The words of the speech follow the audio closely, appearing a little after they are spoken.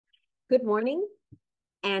Good morning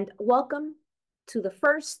and welcome to the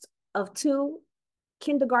first of two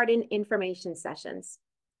kindergarten information sessions.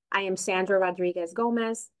 I am Sandra Rodriguez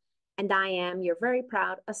Gomez, and I am your very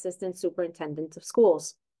proud Assistant Superintendent of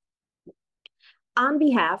Schools. On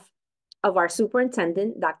behalf of our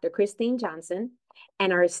Superintendent, Dr. Christine Johnson,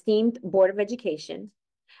 and our esteemed Board of Education,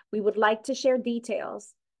 we would like to share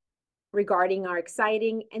details regarding our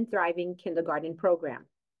exciting and thriving kindergarten program.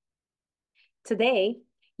 Today,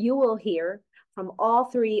 you will hear from all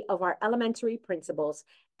three of our elementary principals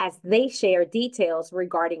as they share details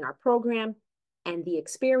regarding our program and the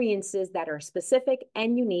experiences that are specific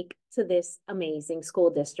and unique to this amazing school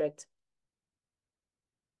district.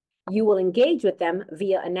 You will engage with them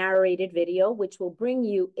via a narrated video, which will bring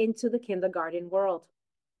you into the kindergarten world.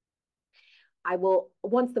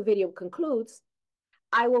 Once the video concludes,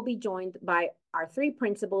 I will be joined by our three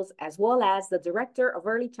principals as well as the Director of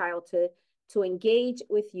Early Childhood to engage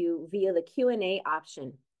with you via the Q&A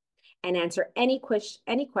option and answer any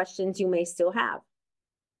questions you may still have.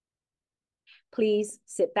 Please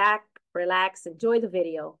sit back, relax, enjoy the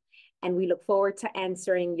video, and we look forward to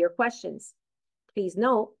answering your questions. Please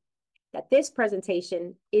note that this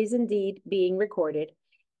presentation is indeed being recorded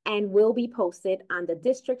and will be posted on the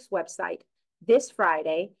district's website this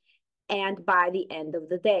Friday and by the end of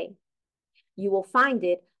the day. You will find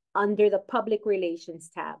it under the Public Relations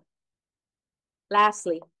tab.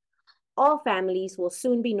 Lastly, all families will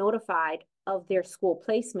soon be notified of their school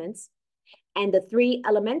placements, and the three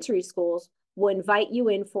elementary schools will invite you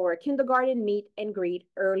in for a kindergarten meet and greet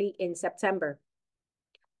early in September.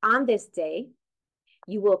 On this day,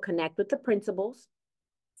 you will connect with the principals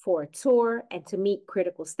for a tour and to meet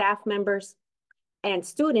critical staff members, and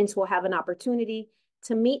students will have an opportunity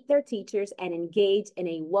to meet their teachers and engage in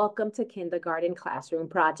a Welcome to Kindergarten classroom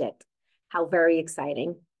project. How very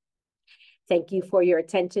exciting. Thank you for your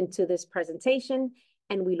attention to this presentation,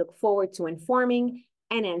 and we look forward to informing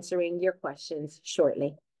and answering your questions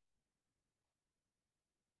shortly.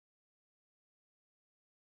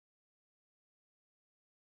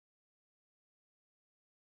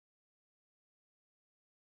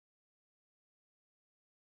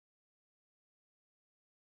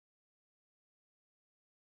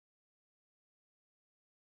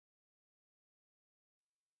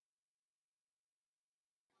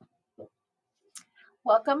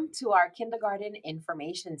 Welcome to our kindergarten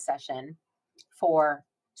information session for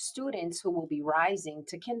students who will be rising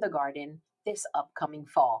to kindergarten this upcoming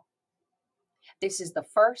fall. This is the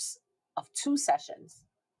first of two sessions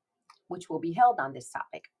which will be held on this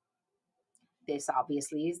topic. This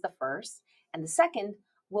obviously is the first, and the second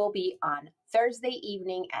will be on Thursday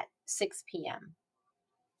evening at 6 p.m.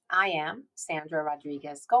 I am Sandra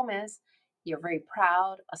Rodriguez Gomez, your very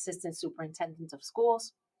proud Assistant Superintendent of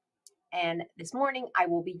Schools. And this morning, I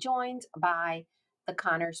will be joined by the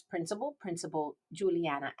Connors Principal, Principal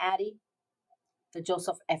Juliana Addy, the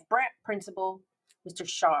Joseph F. Brandt Principal, Mr.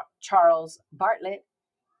 Charles Bartlett,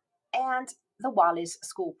 and the Wallace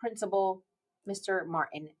School Principal, Mr.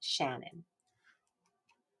 Martin Shannon.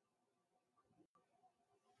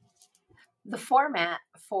 The format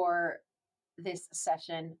for this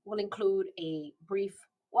session will include a brief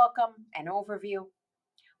welcome and overview.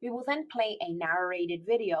 We will then play a narrated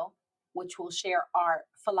video which will share our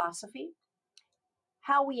philosophy,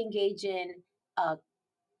 how we engage in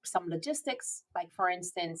some logistics, like for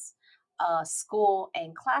instance, school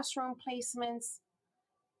and classroom placements.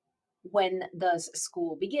 When does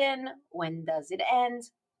school begin? When does it end?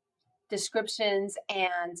 Descriptions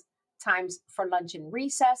and times for lunch and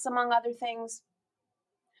recess, among other things.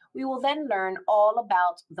 We will then learn all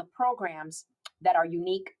about the programs that are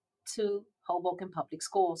unique to Hoboken Public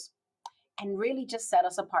Schools and really just set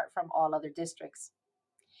us apart from all other districts.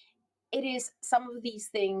 It is some of these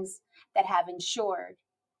things that have ensured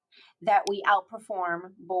that we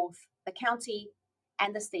outperform both the county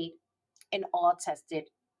and the state in all tested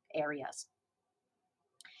areas.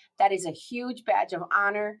 That is a huge badge of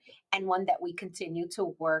honor and one that we continue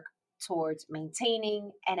to work towards maintaining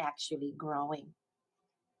and actually growing.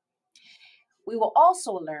 We will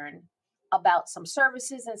also learn about some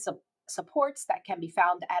services and supports that can be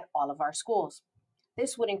found at all of our schools.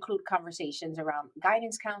 This would include conversations around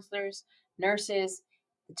guidance counselors, nurses,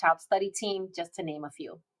 the child study team, just to name a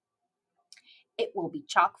few. It will be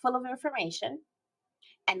chock full of information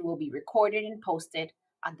and will be recorded and posted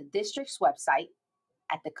on the district's website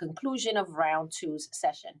at the conclusion of round two's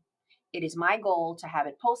session. It is my goal to have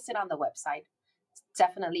it posted on the website,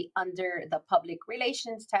 definitely under the Public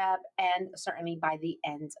Relations tab, and certainly by the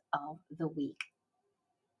end of the week.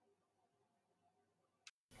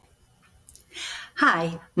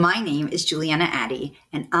 Hi, my name is Juliana Addy,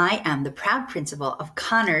 and I am the proud principal of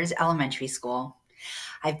Connors Elementary School.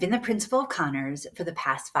 I've been the principal of Connors for the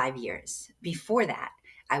past 5 years. Before that,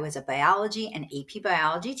 I was a biology and AP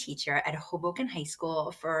biology teacher at Hoboken High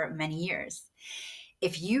School for many years.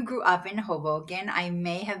 If you grew up in Hoboken, I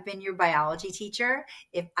may have been your biology teacher.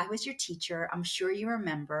 If I was your teacher, I'm sure you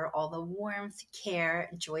remember all the warmth, care,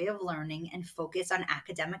 joy of learning, and focus on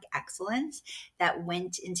academic excellence that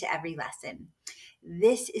went into every lesson.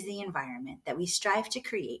 This is the environment that we strive to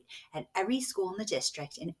create at every school in the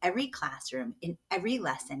district, in every classroom, in every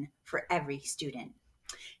lesson, for every student.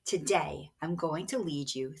 Today, I'm going to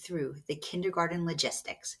lead you through the kindergarten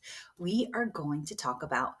logistics. We are going to talk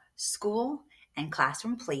about school and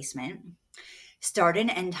classroom placement, start and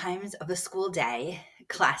end times of the school day,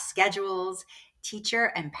 class schedules,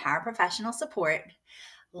 teacher and paraprofessional support,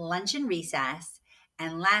 lunch and recess,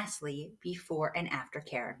 and lastly, before and after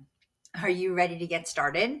care. Are you ready to get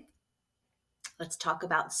started? Let's talk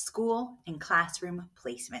about school and classroom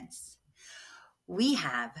placements. We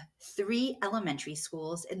have 3 elementary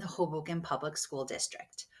schools in the Hoboken Public School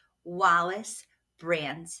District: Wallace,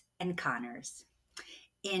 Brands, and Connors.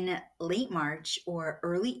 In late March or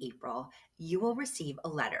early April, you will receive a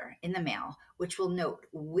letter in the mail which will note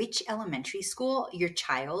which elementary school your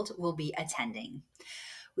child will be attending.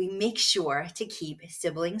 We make sure to keep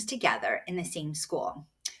siblings together in the same school.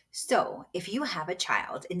 So, if you have a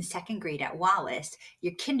child in second grade at Wallace,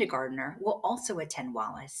 your kindergartner will also attend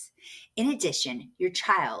Wallace. In addition, your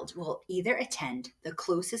child will either attend the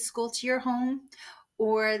closest school to your home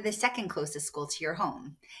or the second closest school to your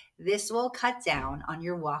home. This will cut down on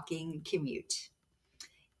your walking commute.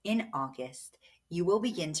 In August, you will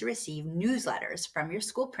begin to receive newsletters from your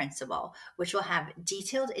school principal, which will have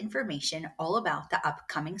detailed information all about the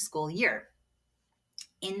upcoming school year.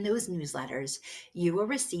 In those newsletters, you will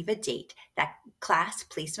receive a date that class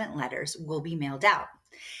placement letters will be mailed out.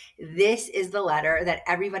 This is the letter that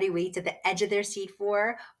everybody waits at the edge of their seat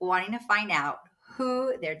for, wanting to find out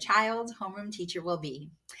who their child's homeroom teacher will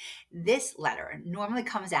be. This letter normally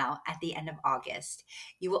comes out at the end of August.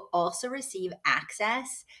 You will also receive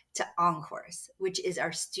access to Encourse, which is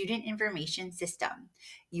our student information system.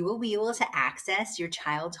 You will be able to access your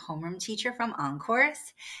child's homeroom teacher from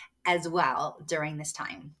Encourse as well during this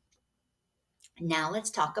time. Now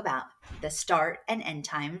let's talk about the start and end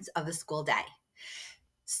times of the school day.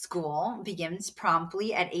 School begins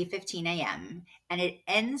promptly at 8:15 a.m. and it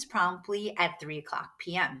ends promptly at 3 o'clock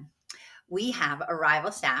p.m. We have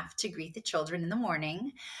arrival staff to greet the children in the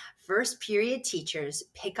morning. First period teachers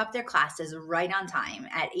pick up their classes right on time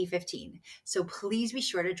at 8:15. So please be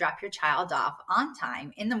sure to drop your child off on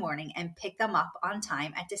time in the morning and pick them up on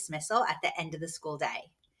time at dismissal at the end of the school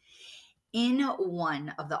day. In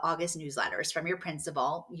one of the August newsletters from your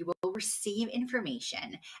principal, you will receive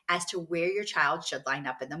information as to where your child should line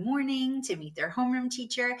up in the morning to meet their homeroom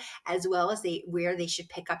teacher, as well as where they should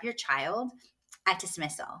pick up your child at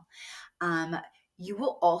dismissal. You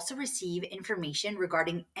will also receive information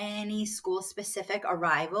regarding any school-specific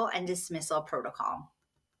arrival and dismissal protocol.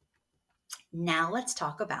 Now let's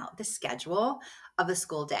talk about the schedule of the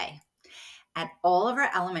school day. At all of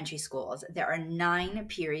our elementary schools, there are 9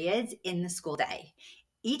 periods in the school day.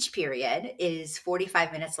 Each period is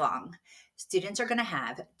 45 minutes long. Students are going to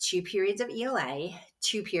have 2 periods of ELA,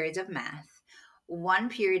 2 periods of math, 1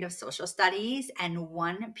 period of social studies, and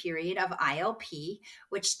 1 period of ILP,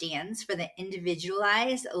 which stands for the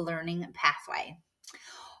Individualized Learning Pathway.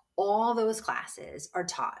 All those classes are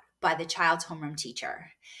taught by the child's homeroom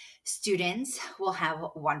teacher. Students will have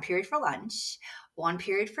 1 period for lunch, 1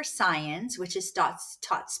 period for science, which is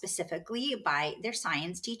taught specifically by their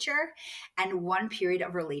science teacher, and 1 period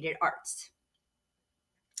of related arts.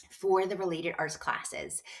 For the related arts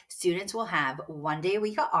classes, students will have 1 day a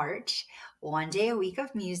week of art, 1 day a week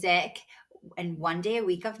of music, and 1 day a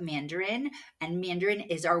week of Mandarin, and Mandarin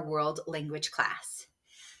is our world language class.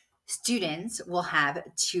 Students will have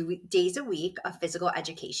 2 days a week of physical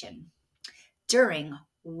education. During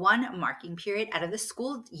 1 marking period out of the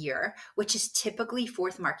school year, which is typically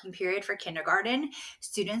 4th marking period for kindergarten,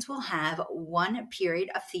 students will have 1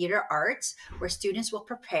 period of theater arts where students will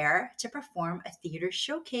prepare to perform a theater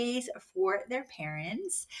showcase for their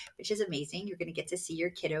parents, which is amazing. You're going to get to see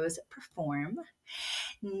your kiddos perform.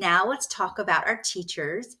 Now let's talk about our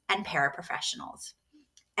teachers and paraprofessionals.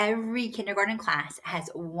 Every kindergarten class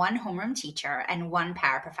has 1 homeroom teacher and 1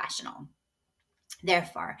 paraprofessional.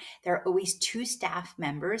 Therefore, there are always 2 staff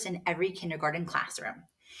members in every kindergarten classroom.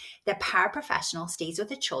 The paraprofessional stays with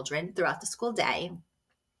the children throughout the school day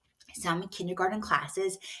Some kindergarten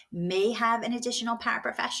classes may have an additional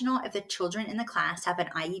paraprofessional if the children in the class have an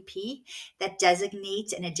IEP that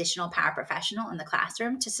designates an additional paraprofessional in the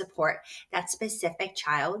classroom to support that specific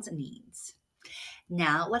child's needs.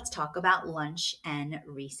 Now, let's talk about lunch and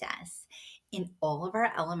recess. In all of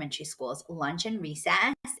our elementary schools, lunch and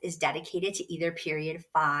recess is dedicated to either period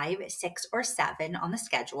 5, 6, or 7 on the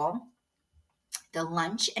schedule. The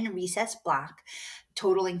lunch and recess block,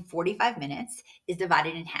 totaling 45 minutes, is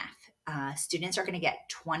divided in half. Students are going to get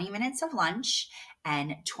 20 minutes of lunch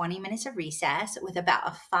and 20 minutes of recess, with about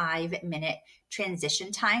a 5-minute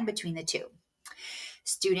transition time between the two.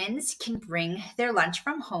 Students can bring their lunch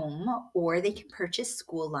from home, or they can purchase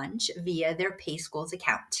school lunch via their Pay Schools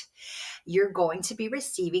account. You're going to be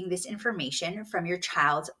receiving this information from your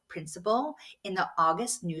child's principal in the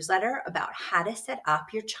August newsletter about how to set up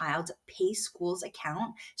your child's Pay Schools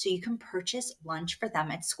account so you can purchase lunch for them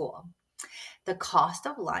at school. The cost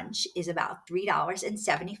of lunch is about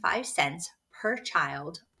 $3.75 per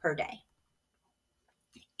child per day.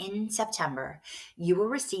 In September, you will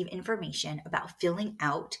receive information about filling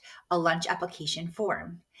out a lunch application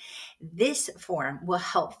form. This form will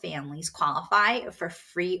help families qualify for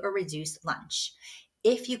free or reduced lunch.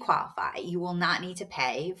 If you qualify, you will not need to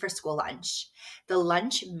pay for school lunch. The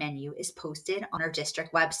lunch menu is posted on our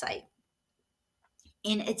district website.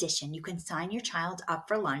 In addition, you can sign your child up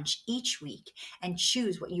for lunch each week and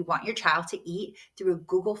choose what you want your child to eat through a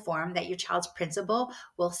Google form that your child's principal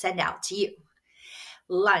will send out to you.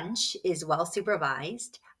 Lunch is well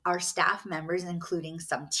supervised. Our staff members, including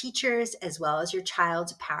some teachers as well as your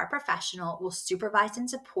child's paraprofessional, will supervise and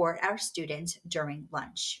support our students during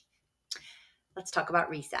lunch. Let's talk about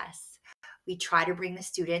recess. We try to bring the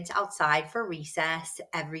students outside for recess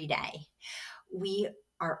every day. We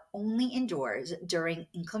are only indoors during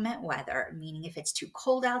inclement weather, meaning if it's too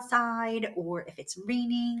cold outside or if it's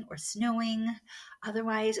raining or snowing.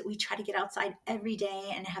 Otherwise, we try to get outside every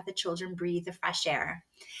day and have the children breathe the fresh air.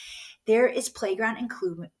 There is playground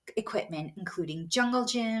equipment, including jungle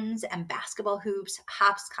gyms and basketball hoops,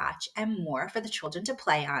 hopscotch, and more for the children to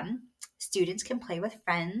play on. Students can play with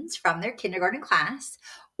friends from their kindergarten class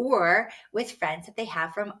or with friends that they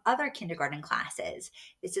have from other kindergarten classes.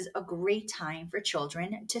 This is a great time for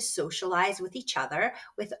children to socialize with each other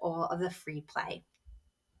with all of the free play.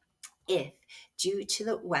 If, due to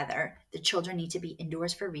the weather, the children need to be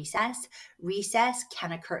indoors for recess, recess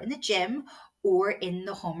can occur in the gym or in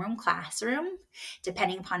the homeroom classroom,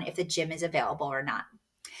 depending upon if the gym is available or not.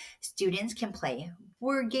 Students can play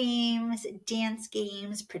word games, dance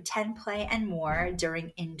games, pretend play, and more during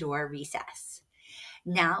indoor recess.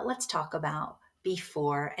 Now let's talk about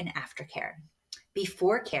before and after care.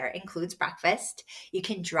 Before care includes breakfast. You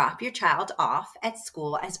can drop your child off at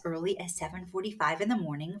school as early as 7:45 in the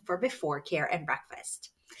morning for before care and breakfast.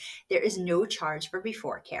 There is no charge for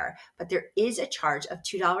before care, but there is a charge of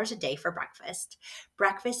 $2 a day for breakfast.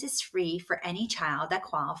 Breakfast is free for any child that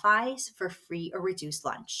qualifies for free or reduced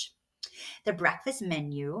lunch. The breakfast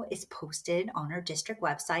menu is posted on our district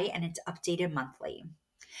website and it's updated monthly.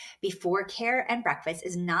 Before care and breakfast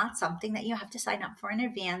is not something that you have to sign up for in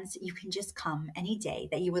advance. You can just come any day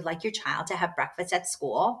that you would like your child to have breakfast at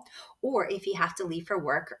school. Or if you have to leave for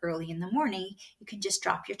work early in the morning, you can just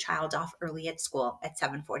drop your child off early at school at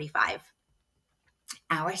 7:45.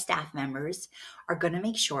 Our staff members are going to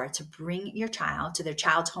make sure to bring your child to their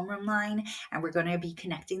child's homeroom line, and we're going to be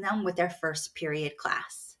connecting them with their first period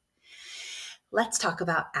class. Let's talk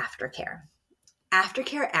about aftercare.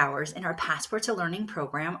 Aftercare hours in our Passport to Learning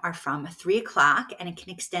program are from 3 o'clock and it can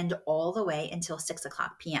extend all the way until 6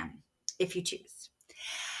 o'clock p.m. if you choose.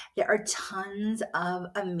 There are tons of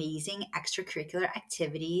amazing extracurricular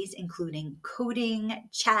activities, including coding,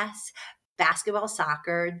 chess, basketball,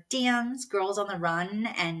 soccer, dance, girls on the run,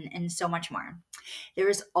 and so much more. There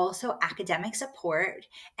is also academic support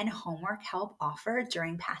and homework help offered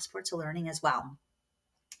during Passport to Learning as well.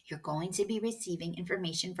 You're going to be receiving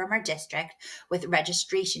information from our district with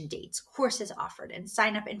registration dates, courses offered, and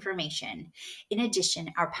sign up information. In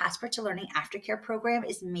addition, our Passport to Learning Aftercare program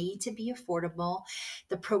is made to be affordable.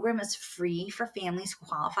 The program is free for families who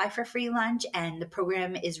qualify for free lunch, and the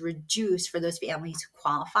program is reduced for those families who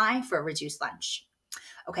qualify for a reduced lunch.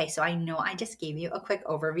 Okay, so I know I just gave you a quick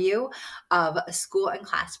overview of school and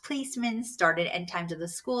class placements, start and end times of the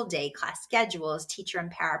school day, class schedules, teacher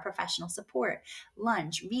and paraprofessional support,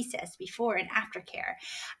 lunch, recess, before and after care.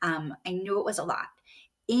 I knew it was a lot.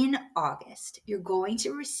 In August, you're going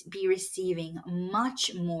to be receiving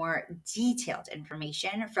much more detailed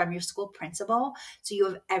information from your school principal, so you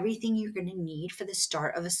have everything you're going to need for the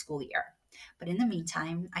start of the school year. But in the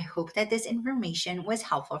meantime, I hope that this information was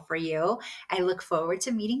helpful for you. I look forward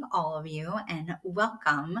to meeting all of you and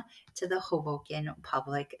welcome to the Hoboken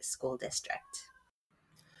Public School District.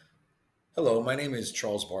 Hello, my name is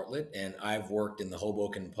Charles Bartlett, and I've worked in the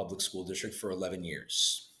Hoboken Public School District for 11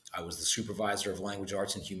 years. I was the supervisor of language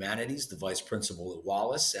arts and humanities, the vice principal at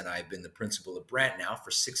Wallace, and I've been the principal at Brant now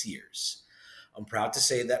for 6 years. I'm proud to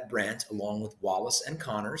say that Brant, along with Wallace and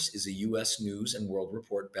Connors, is a U.S. News and World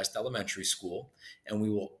Report Best Elementary School, and we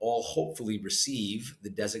will all hopefully receive the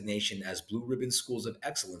designation as Blue Ribbon Schools of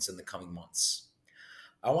Excellence in the coming months.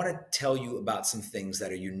 I want to tell you about some things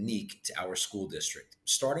that are unique to our school district,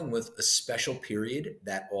 starting with a special period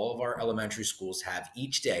that all of our elementary schools have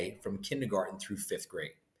each day from kindergarten through fifth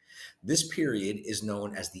grade. This period is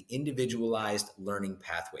known as the Individualized Learning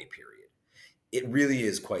Pathway period. It really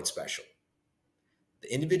is quite special.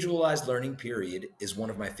 The Individualized Learning period is one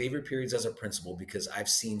of my favorite periods as a principal because I've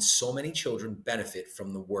seen so many children benefit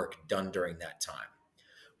from the work done during that time.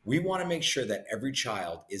 We want to make sure that every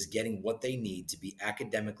child is getting what they need to be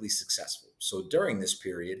academically successful. So during this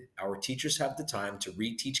period, our teachers have the time to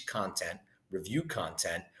reteach content, review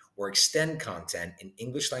content, or extend content in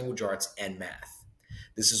English language arts and math.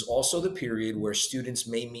 This is also the period where students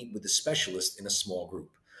may meet with a specialist in a small group.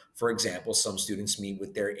 For example, some students meet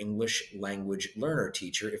with their English language learner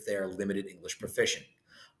teacher if they are limited English proficient.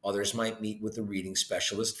 Others might meet with a reading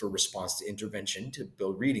specialist for response to intervention to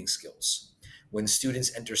build reading skills. When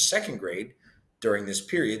students enter second grade, during this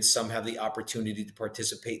period, some have the opportunity to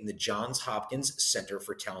participate in the Johns Hopkins Center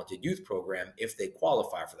for Talented Youth program if they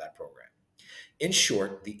qualify for that program. In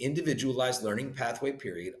short, the Individualized Learning Pathway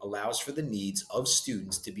period allows for the needs of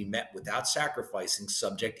students to be met without sacrificing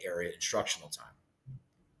subject area instructional time.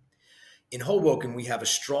 In Hoboken, we have a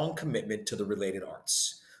strong commitment to the related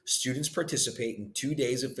arts. Students participate in 2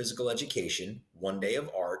 days of physical education, 1 day of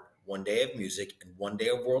art, 1 day of music, and 1 day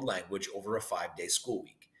of world language over a 5-day school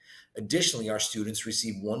week. Additionally, our students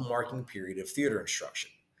receive 1 marking period of theater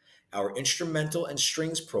instruction. Our instrumental and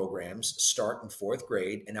strings programs start in 4th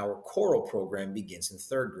grade, and our choral program begins in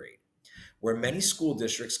 3rd grade. Where many school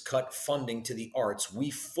districts cut funding to the arts, we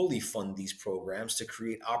fully fund these programs to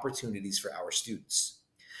create opportunities for our students.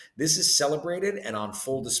 This is celebrated and on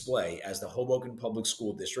full display as the Hoboken Public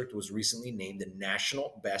School District was recently named the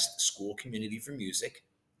National Best School Community for Music,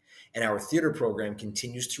 and our theater program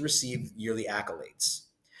continues to receive yearly accolades.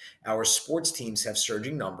 Our sports teams have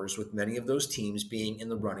surging numbers, with many of those teams being in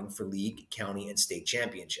the running for league, county, and state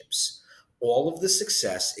championships. All of the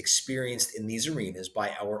success experienced in these arenas by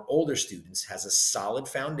our older students has a solid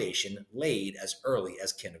foundation laid as early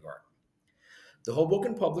as kindergarten. The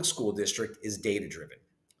Hoboken Public School District is data-driven.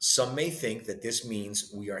 Some may think that this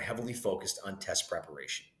means we are heavily focused on test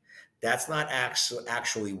preparation. That's not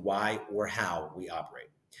actually why or how we operate.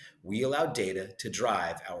 We allow data to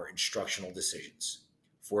drive our instructional decisions.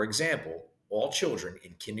 For example, all children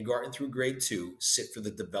in kindergarten through grade 2 sit for the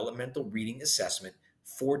developmental reading assessment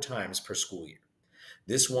 4 times per school year.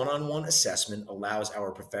 This one-on-one assessment allows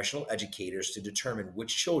our professional educators to determine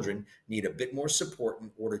which children need a bit more support in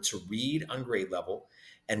order to read on grade level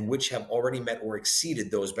and which have already met or exceeded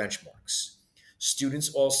those benchmarks.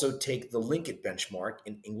 Students also take the Linkit benchmark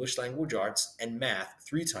in English language arts and math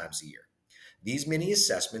 3 times a year. These mini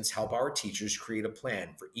assessments help our teachers create a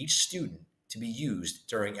plan for each student to be used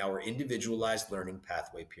during our individualized learning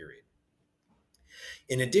pathway period.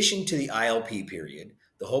 In addition to the ILP period,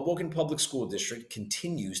 the Hoboken Public School District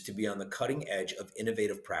continues to be on the cutting edge of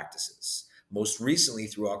innovative practices, most recently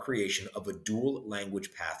through our creation of a dual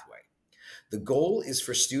language pathway. The goal is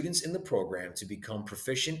for students in the program to become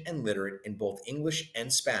proficient and literate in both English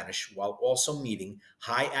and Spanish while also meeting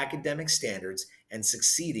high academic standards and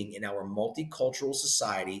succeeding in our multicultural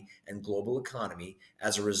society and global economy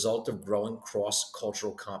as a result of growing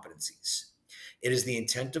cross-cultural competencies. It is the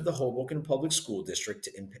intent of the Hoboken Public School District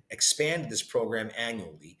to expand this program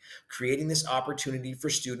annually, creating this opportunity for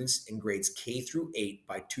students in grades K through 8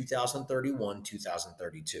 by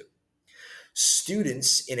 2031-2032.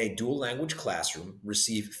 Students in a dual language classroom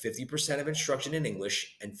receive 50% of instruction in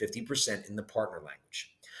English and 50% in the partner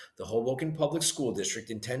language. The Hoboken Public School District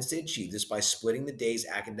intends to achieve this by splitting the day's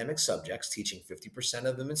academic subjects, teaching 50%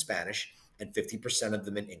 of them in Spanish and 50% of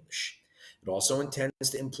them in English. It also intends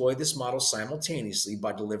to employ this model simultaneously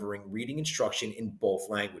by delivering reading instruction in both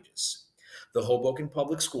languages. The Hoboken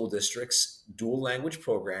Public School District's dual language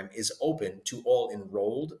program is open to all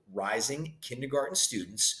enrolled rising kindergarten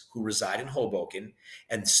students who reside in Hoboken,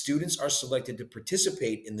 and students are selected to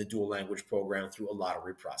participate in the dual language program through a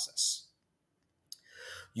lottery process.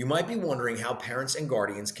 You might be wondering how parents and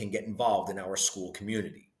guardians can get involved in our school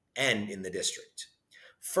community and in the district.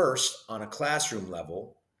 First, on a classroom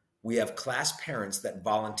level, we have class parents that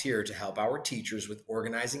volunteer to help our teachers with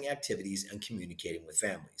organizing activities and communicating with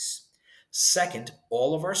families. Second,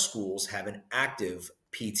 all of our schools have an active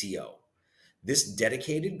PTO. This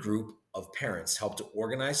dedicated group of parents help to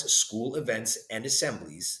organize school events and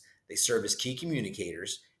assemblies. They serve as key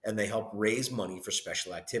communicators and they help raise money for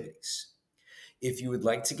special activities. If you would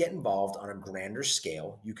like to get involved on a grander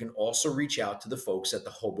scale, you can also reach out to the folks at the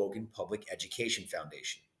Hoboken Public Education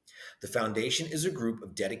Foundation. The foundation is a group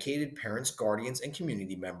of dedicated parents, guardians, and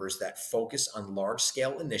community members that focus on large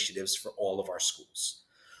scale initiatives for all of our schools.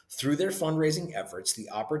 Through their fundraising efforts, the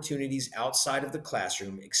opportunities outside of the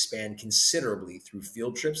classroom expand considerably through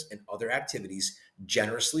field trips and other activities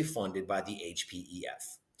generously funded by the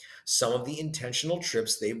HPEF. Some of the intentional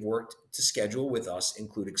trips they've worked to schedule with us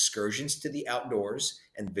include excursions to the outdoors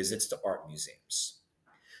and visits to art museums.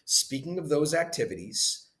 Speaking of those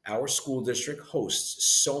activities, our school district hosts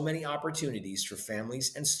so many opportunities for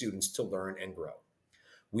families and students to learn and grow.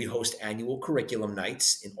 We host annual curriculum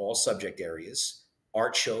nights in all subject areas,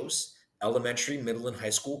 art shows, elementary, middle, and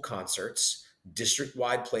high school concerts,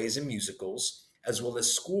 district-wide plays and musicals, as well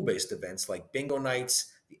as school-based events like bingo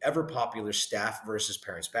nights, the ever-popular staff versus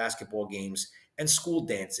parents basketball games, and school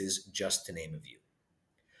dances, just to name a few.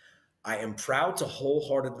 I am proud to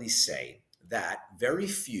wholeheartedly say that very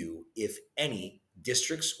few, if any,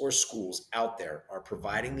 districts or schools out there are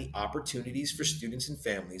providing the opportunities for students and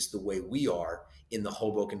families the way we are in the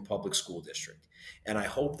Hoboken Public School District. And I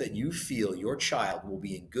hope that you feel your child will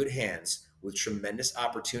be in good hands with tremendous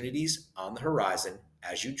opportunities on the horizon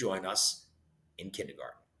as you join us in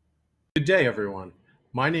kindergarten. Good day, everyone.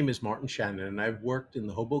 My name is Martin Shannon, and I've worked in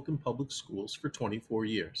the Hoboken Public Schools for 24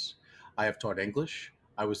 years. I have taught English,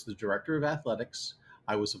 I was the director of athletics,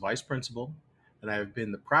 I was a vice principal, and I have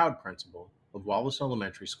been the proud principal of Wallace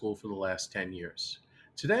Elementary School for the last 10 years.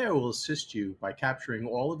 Today, I will assist you by capturing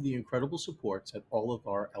all of the incredible supports at all of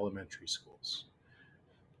our elementary schools.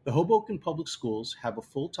 The Hoboken Public Schools have a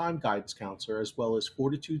full-time guidance counselor as well as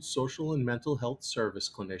Fortitude social and mental health service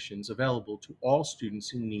clinicians available to all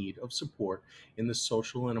students in need of support in the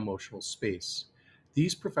social and emotional space.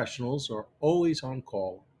 These professionals are always on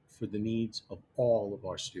call for the needs of all of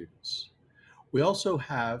our students. We also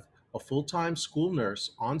have a full-time school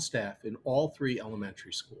nurse on staff in all three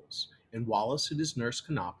elementary schools. In Wallace, it is Nurse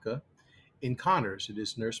Kanopka. In Connors, it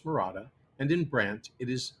is Nurse Murata. And in Brant, it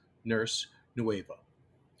is Nurse Nueva.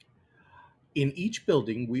 In each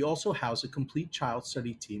building, we also house a complete child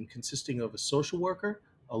study team consisting of a social worker,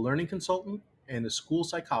 a learning consultant, and a school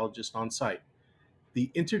psychologist on site.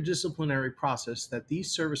 The interdisciplinary process that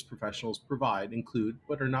these service professionals provide include,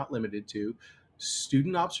 but are not limited to,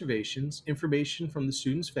 student observations, information from the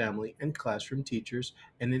student's family and classroom teachers,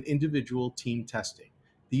 and an individual team testing.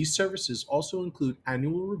 These services also include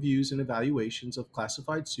annual reviews and evaluations of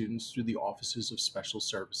classified students through the Offices of Special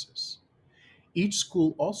Services. Each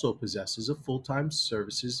school also possesses a full-time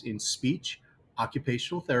services in speech,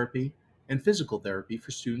 occupational therapy, and physical therapy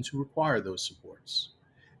for students who require those supports.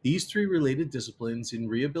 These three related disciplines in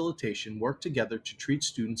rehabilitation work together to treat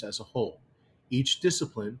students as a whole. Each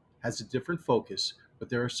discipline has a different focus, but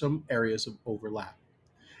there are some areas of overlap.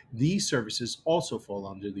 These services also fall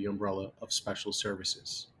under the umbrella of special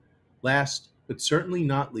services. Last, but certainly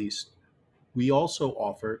not least, we also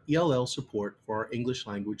offer ELL support for our English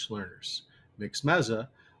language learners. Mixmeza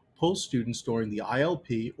pulls students during the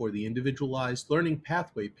ILP or the Individualized Learning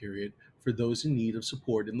Pathway period for those in need of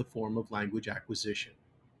support in the form of language acquisition.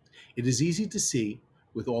 It is easy to see,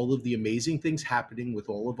 with all of the amazing things happening with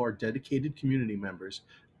all of our dedicated community members,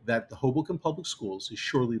 that the Hoboken Public Schools is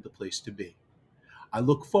surely the place to be. I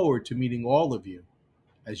look forward to meeting all of you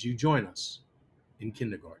as you join us in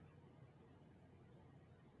kindergarten.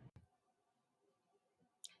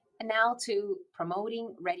 And now to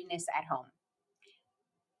promoting readiness at home.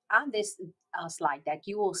 On this slide deck,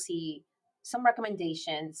 you will see some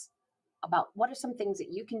recommendations about what are some things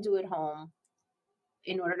that you can do at home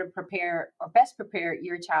in order to prepare or best prepare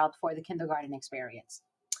your child for the kindergarten experience.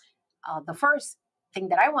 The first thing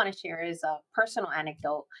that I want to share is a personal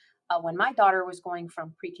anecdote. When my daughter was going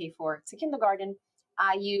from pre-K4 to kindergarten,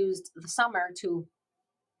 I used the summer to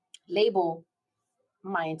label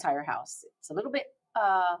my entire house. It's a little bit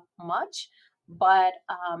much, but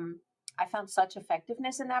I found such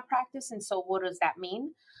effectiveness in that practice. And so what does that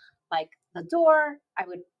mean? Like the door, I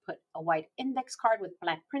would put a white index card with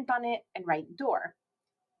black print on it and write door.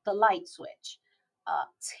 The light switch,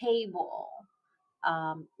 table,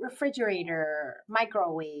 refrigerator,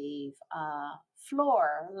 microwave,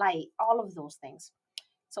 floor, light, all of those things.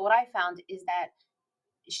 So what I found is that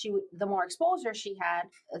the more exposure she had,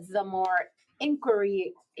 the more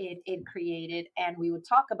inquiry it created, and we would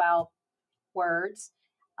talk about words.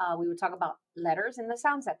 We would talk about letters and the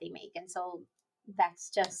sounds that they make. And so that's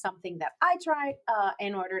just something that I tried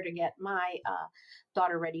in order to get my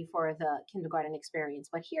daughter ready for the kindergarten experience.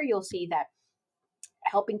 But here you'll see that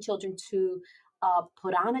helping children to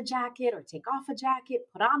put on a jacket or take off a jacket,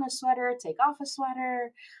 put on a sweater, take off a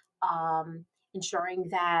sweater, ensuring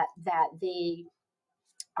that they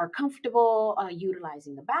are comfortable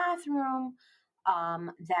utilizing the bathroom,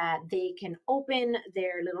 that they can open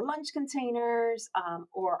their little lunch containers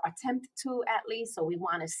or attempt to at least. So we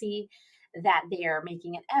want to see that they are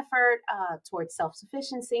making an effort towards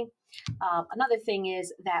self-sufficiency. Another thing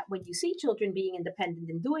is that when you see children being independent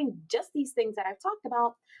and doing just these things that I've talked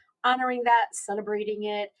about, honoring that, celebrating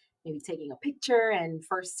it, maybe taking a picture, and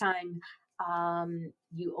first time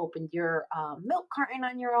you opened your milk carton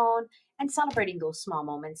on your own, and celebrating those small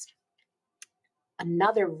moments.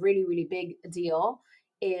 Another really, really big deal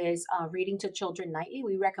is reading to children nightly.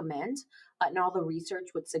 We recommend, and all the research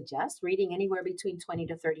would suggest, reading anywhere between 20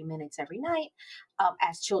 to 30 minutes every night.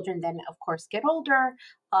 As children then, of course, get older,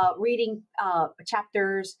 reading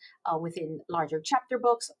chapters within larger chapter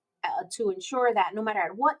books to ensure that no matter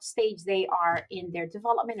at what stage they are in their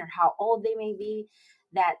development or how old they may be,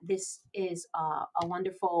 that this is a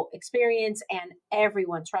wonderful experience. And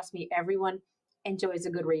everyone, trust me, everyone enjoys a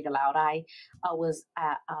good read aloud. I was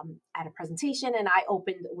at a presentation and I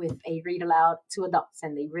opened with a read aloud to adults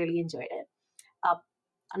and they really enjoyed it.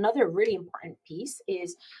 Another really important piece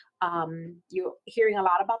is you're hearing a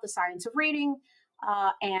lot about the science of reading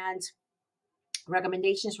and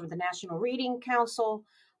recommendations from the National Reading Council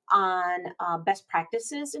on best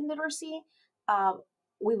practices in literacy.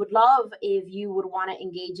 We would love if you would want to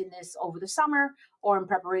engage in this over the summer or in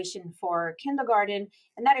preparation for kindergarten,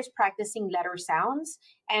 and that is practicing letter sounds.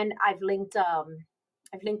 And I've linked a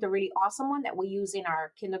really awesome one that we use in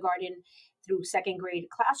our kindergarten through second grade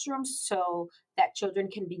classrooms so that children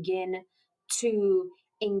can begin to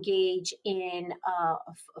engage in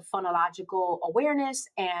phonological awareness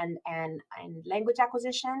and language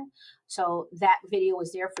acquisition. So that video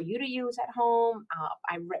is there for you to use at home.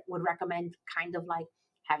 I would recommend kind of like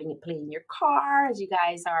having it play in your car as you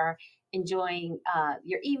guys are enjoying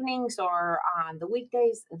your evenings or on the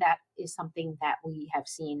weekdays. That is something that we have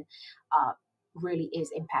seen really is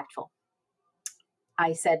impactful.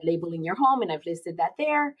 I said labeling your home, and I've listed that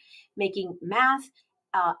there. Making math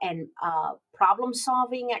and problem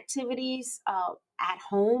solving activities at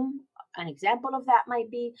home. An example of that might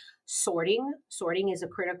be sorting. Sorting is a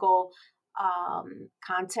critical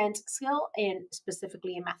content skill, in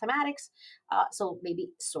specifically in mathematics. So maybe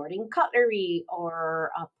sorting cutlery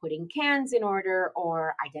or putting cans in order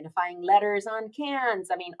or identifying letters on cans.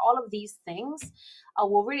 I mean, all of these things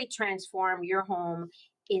will really transform your home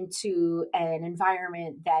into an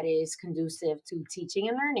environment that is conducive to teaching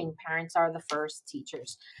and learning. Parents are the first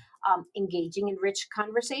teachers. Engaging in rich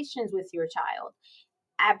conversations with your child.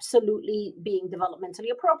 Absolutely being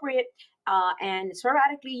developmentally appropriate and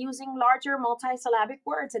sporadically using larger multisyllabic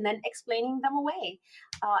words and then explaining them away.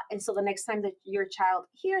 And so the next time that your child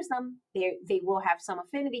hears them, they will have some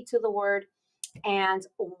affinity to the word and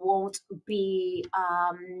won't be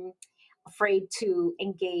afraid to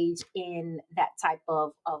engage in that type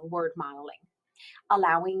of word modeling.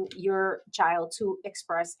 Allowing your child to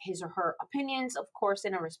express his or her opinions, of course,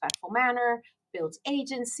 in a respectful manner, builds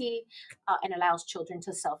agency, and allows children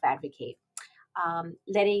to self-advocate.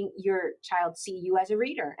 Letting your child see you as a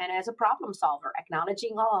reader and as a problem solver,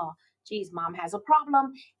 acknowledging, oh, geez, mom has a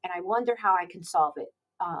problem, and I wonder how I can solve it.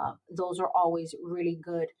 Those are always really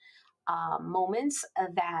good moments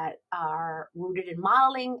that are rooted in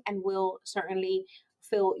modeling and will certainly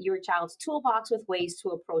fill your child's toolbox with ways to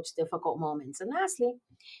approach difficult moments. And lastly,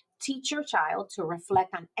 teach your child to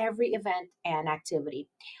reflect on every event and activity.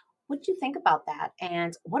 What did you think about that?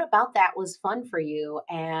 And what about that was fun for you?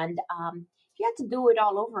 And if you had to do it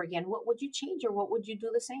all over again, what would you change or what would you do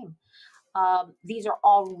the same? These are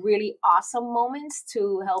all really awesome moments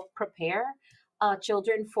to help prepare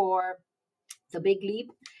children for the big leap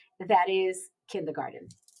that is kindergarten.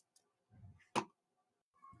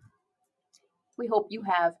 We hope you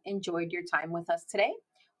have enjoyed your time with us today.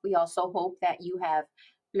 We also hope that you have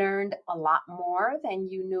learned a lot more than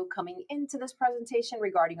you knew coming into this presentation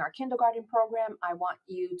regarding our kindergarten program. I want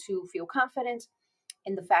you to feel confident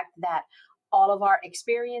in the fact that all of our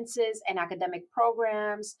experiences and academic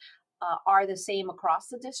programs are the same across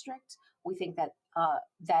the district. We think that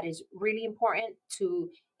that is really important to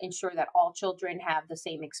ensure that all children have the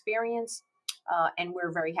same experience. And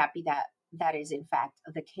we're very happy that that is in fact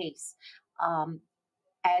the case.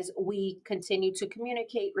 As we continue to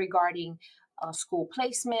communicate regarding school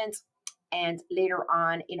placement. And later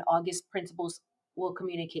on in August, principals will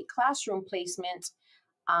communicate classroom placement.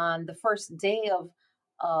 On the first day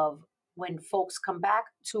of when folks come back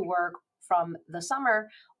to work from the summer,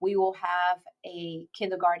 we will have a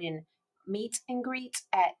kindergarten meet and greet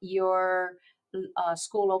at your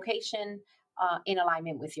school location in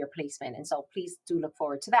alignment with your placement. And so please do look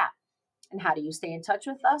forward to that. And how do you stay in touch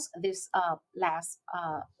with us? This last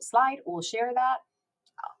slide will share that.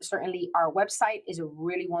 Certainly, our website is a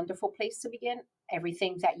really wonderful place to begin.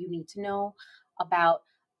 Everything that you need to know about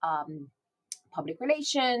public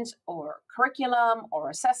relations or curriculum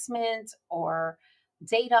or assessment or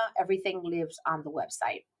data, everything lives on the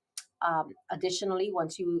website. Additionally,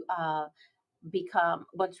 once you are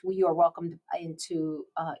welcomed into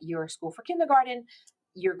your school for kindergarten,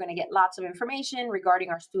 you're going to get lots of information regarding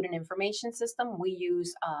our student information system. We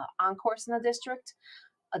use OnCourse in the district.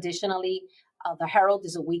 Additionally, the Herald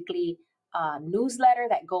is a weekly newsletter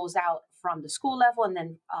that goes out from the school level and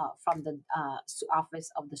then from the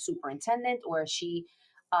office of the superintendent, where she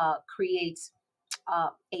creates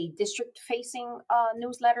a district-facing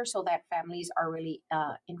newsletter so that families are really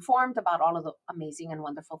informed about all of the amazing and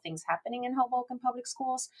wonderful things happening in Hoboken Public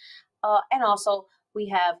Schools. And also, we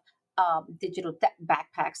have digital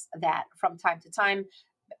backpacks that from time to time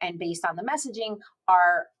and based on the messaging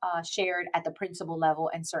are shared at the principal level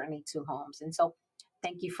and certainly to homes. And so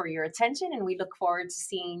thank you for your attention, and we look forward to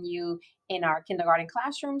seeing you in our kindergarten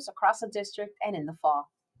classrooms across the district and in the fall.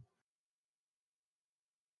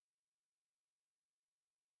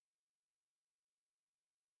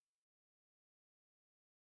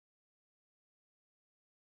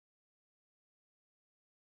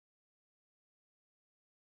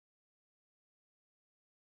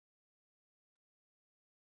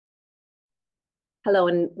 Hello,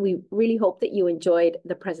 and we really hope that you enjoyed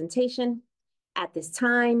the presentation. At this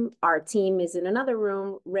time, our team is in another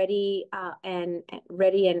room, ready and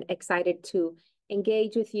excited to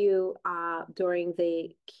engage with you during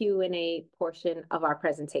the Q&A portion of our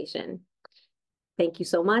presentation. Thank you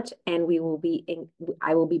so much, and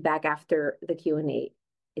I will be back after the Q&A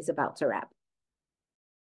is about to wrap.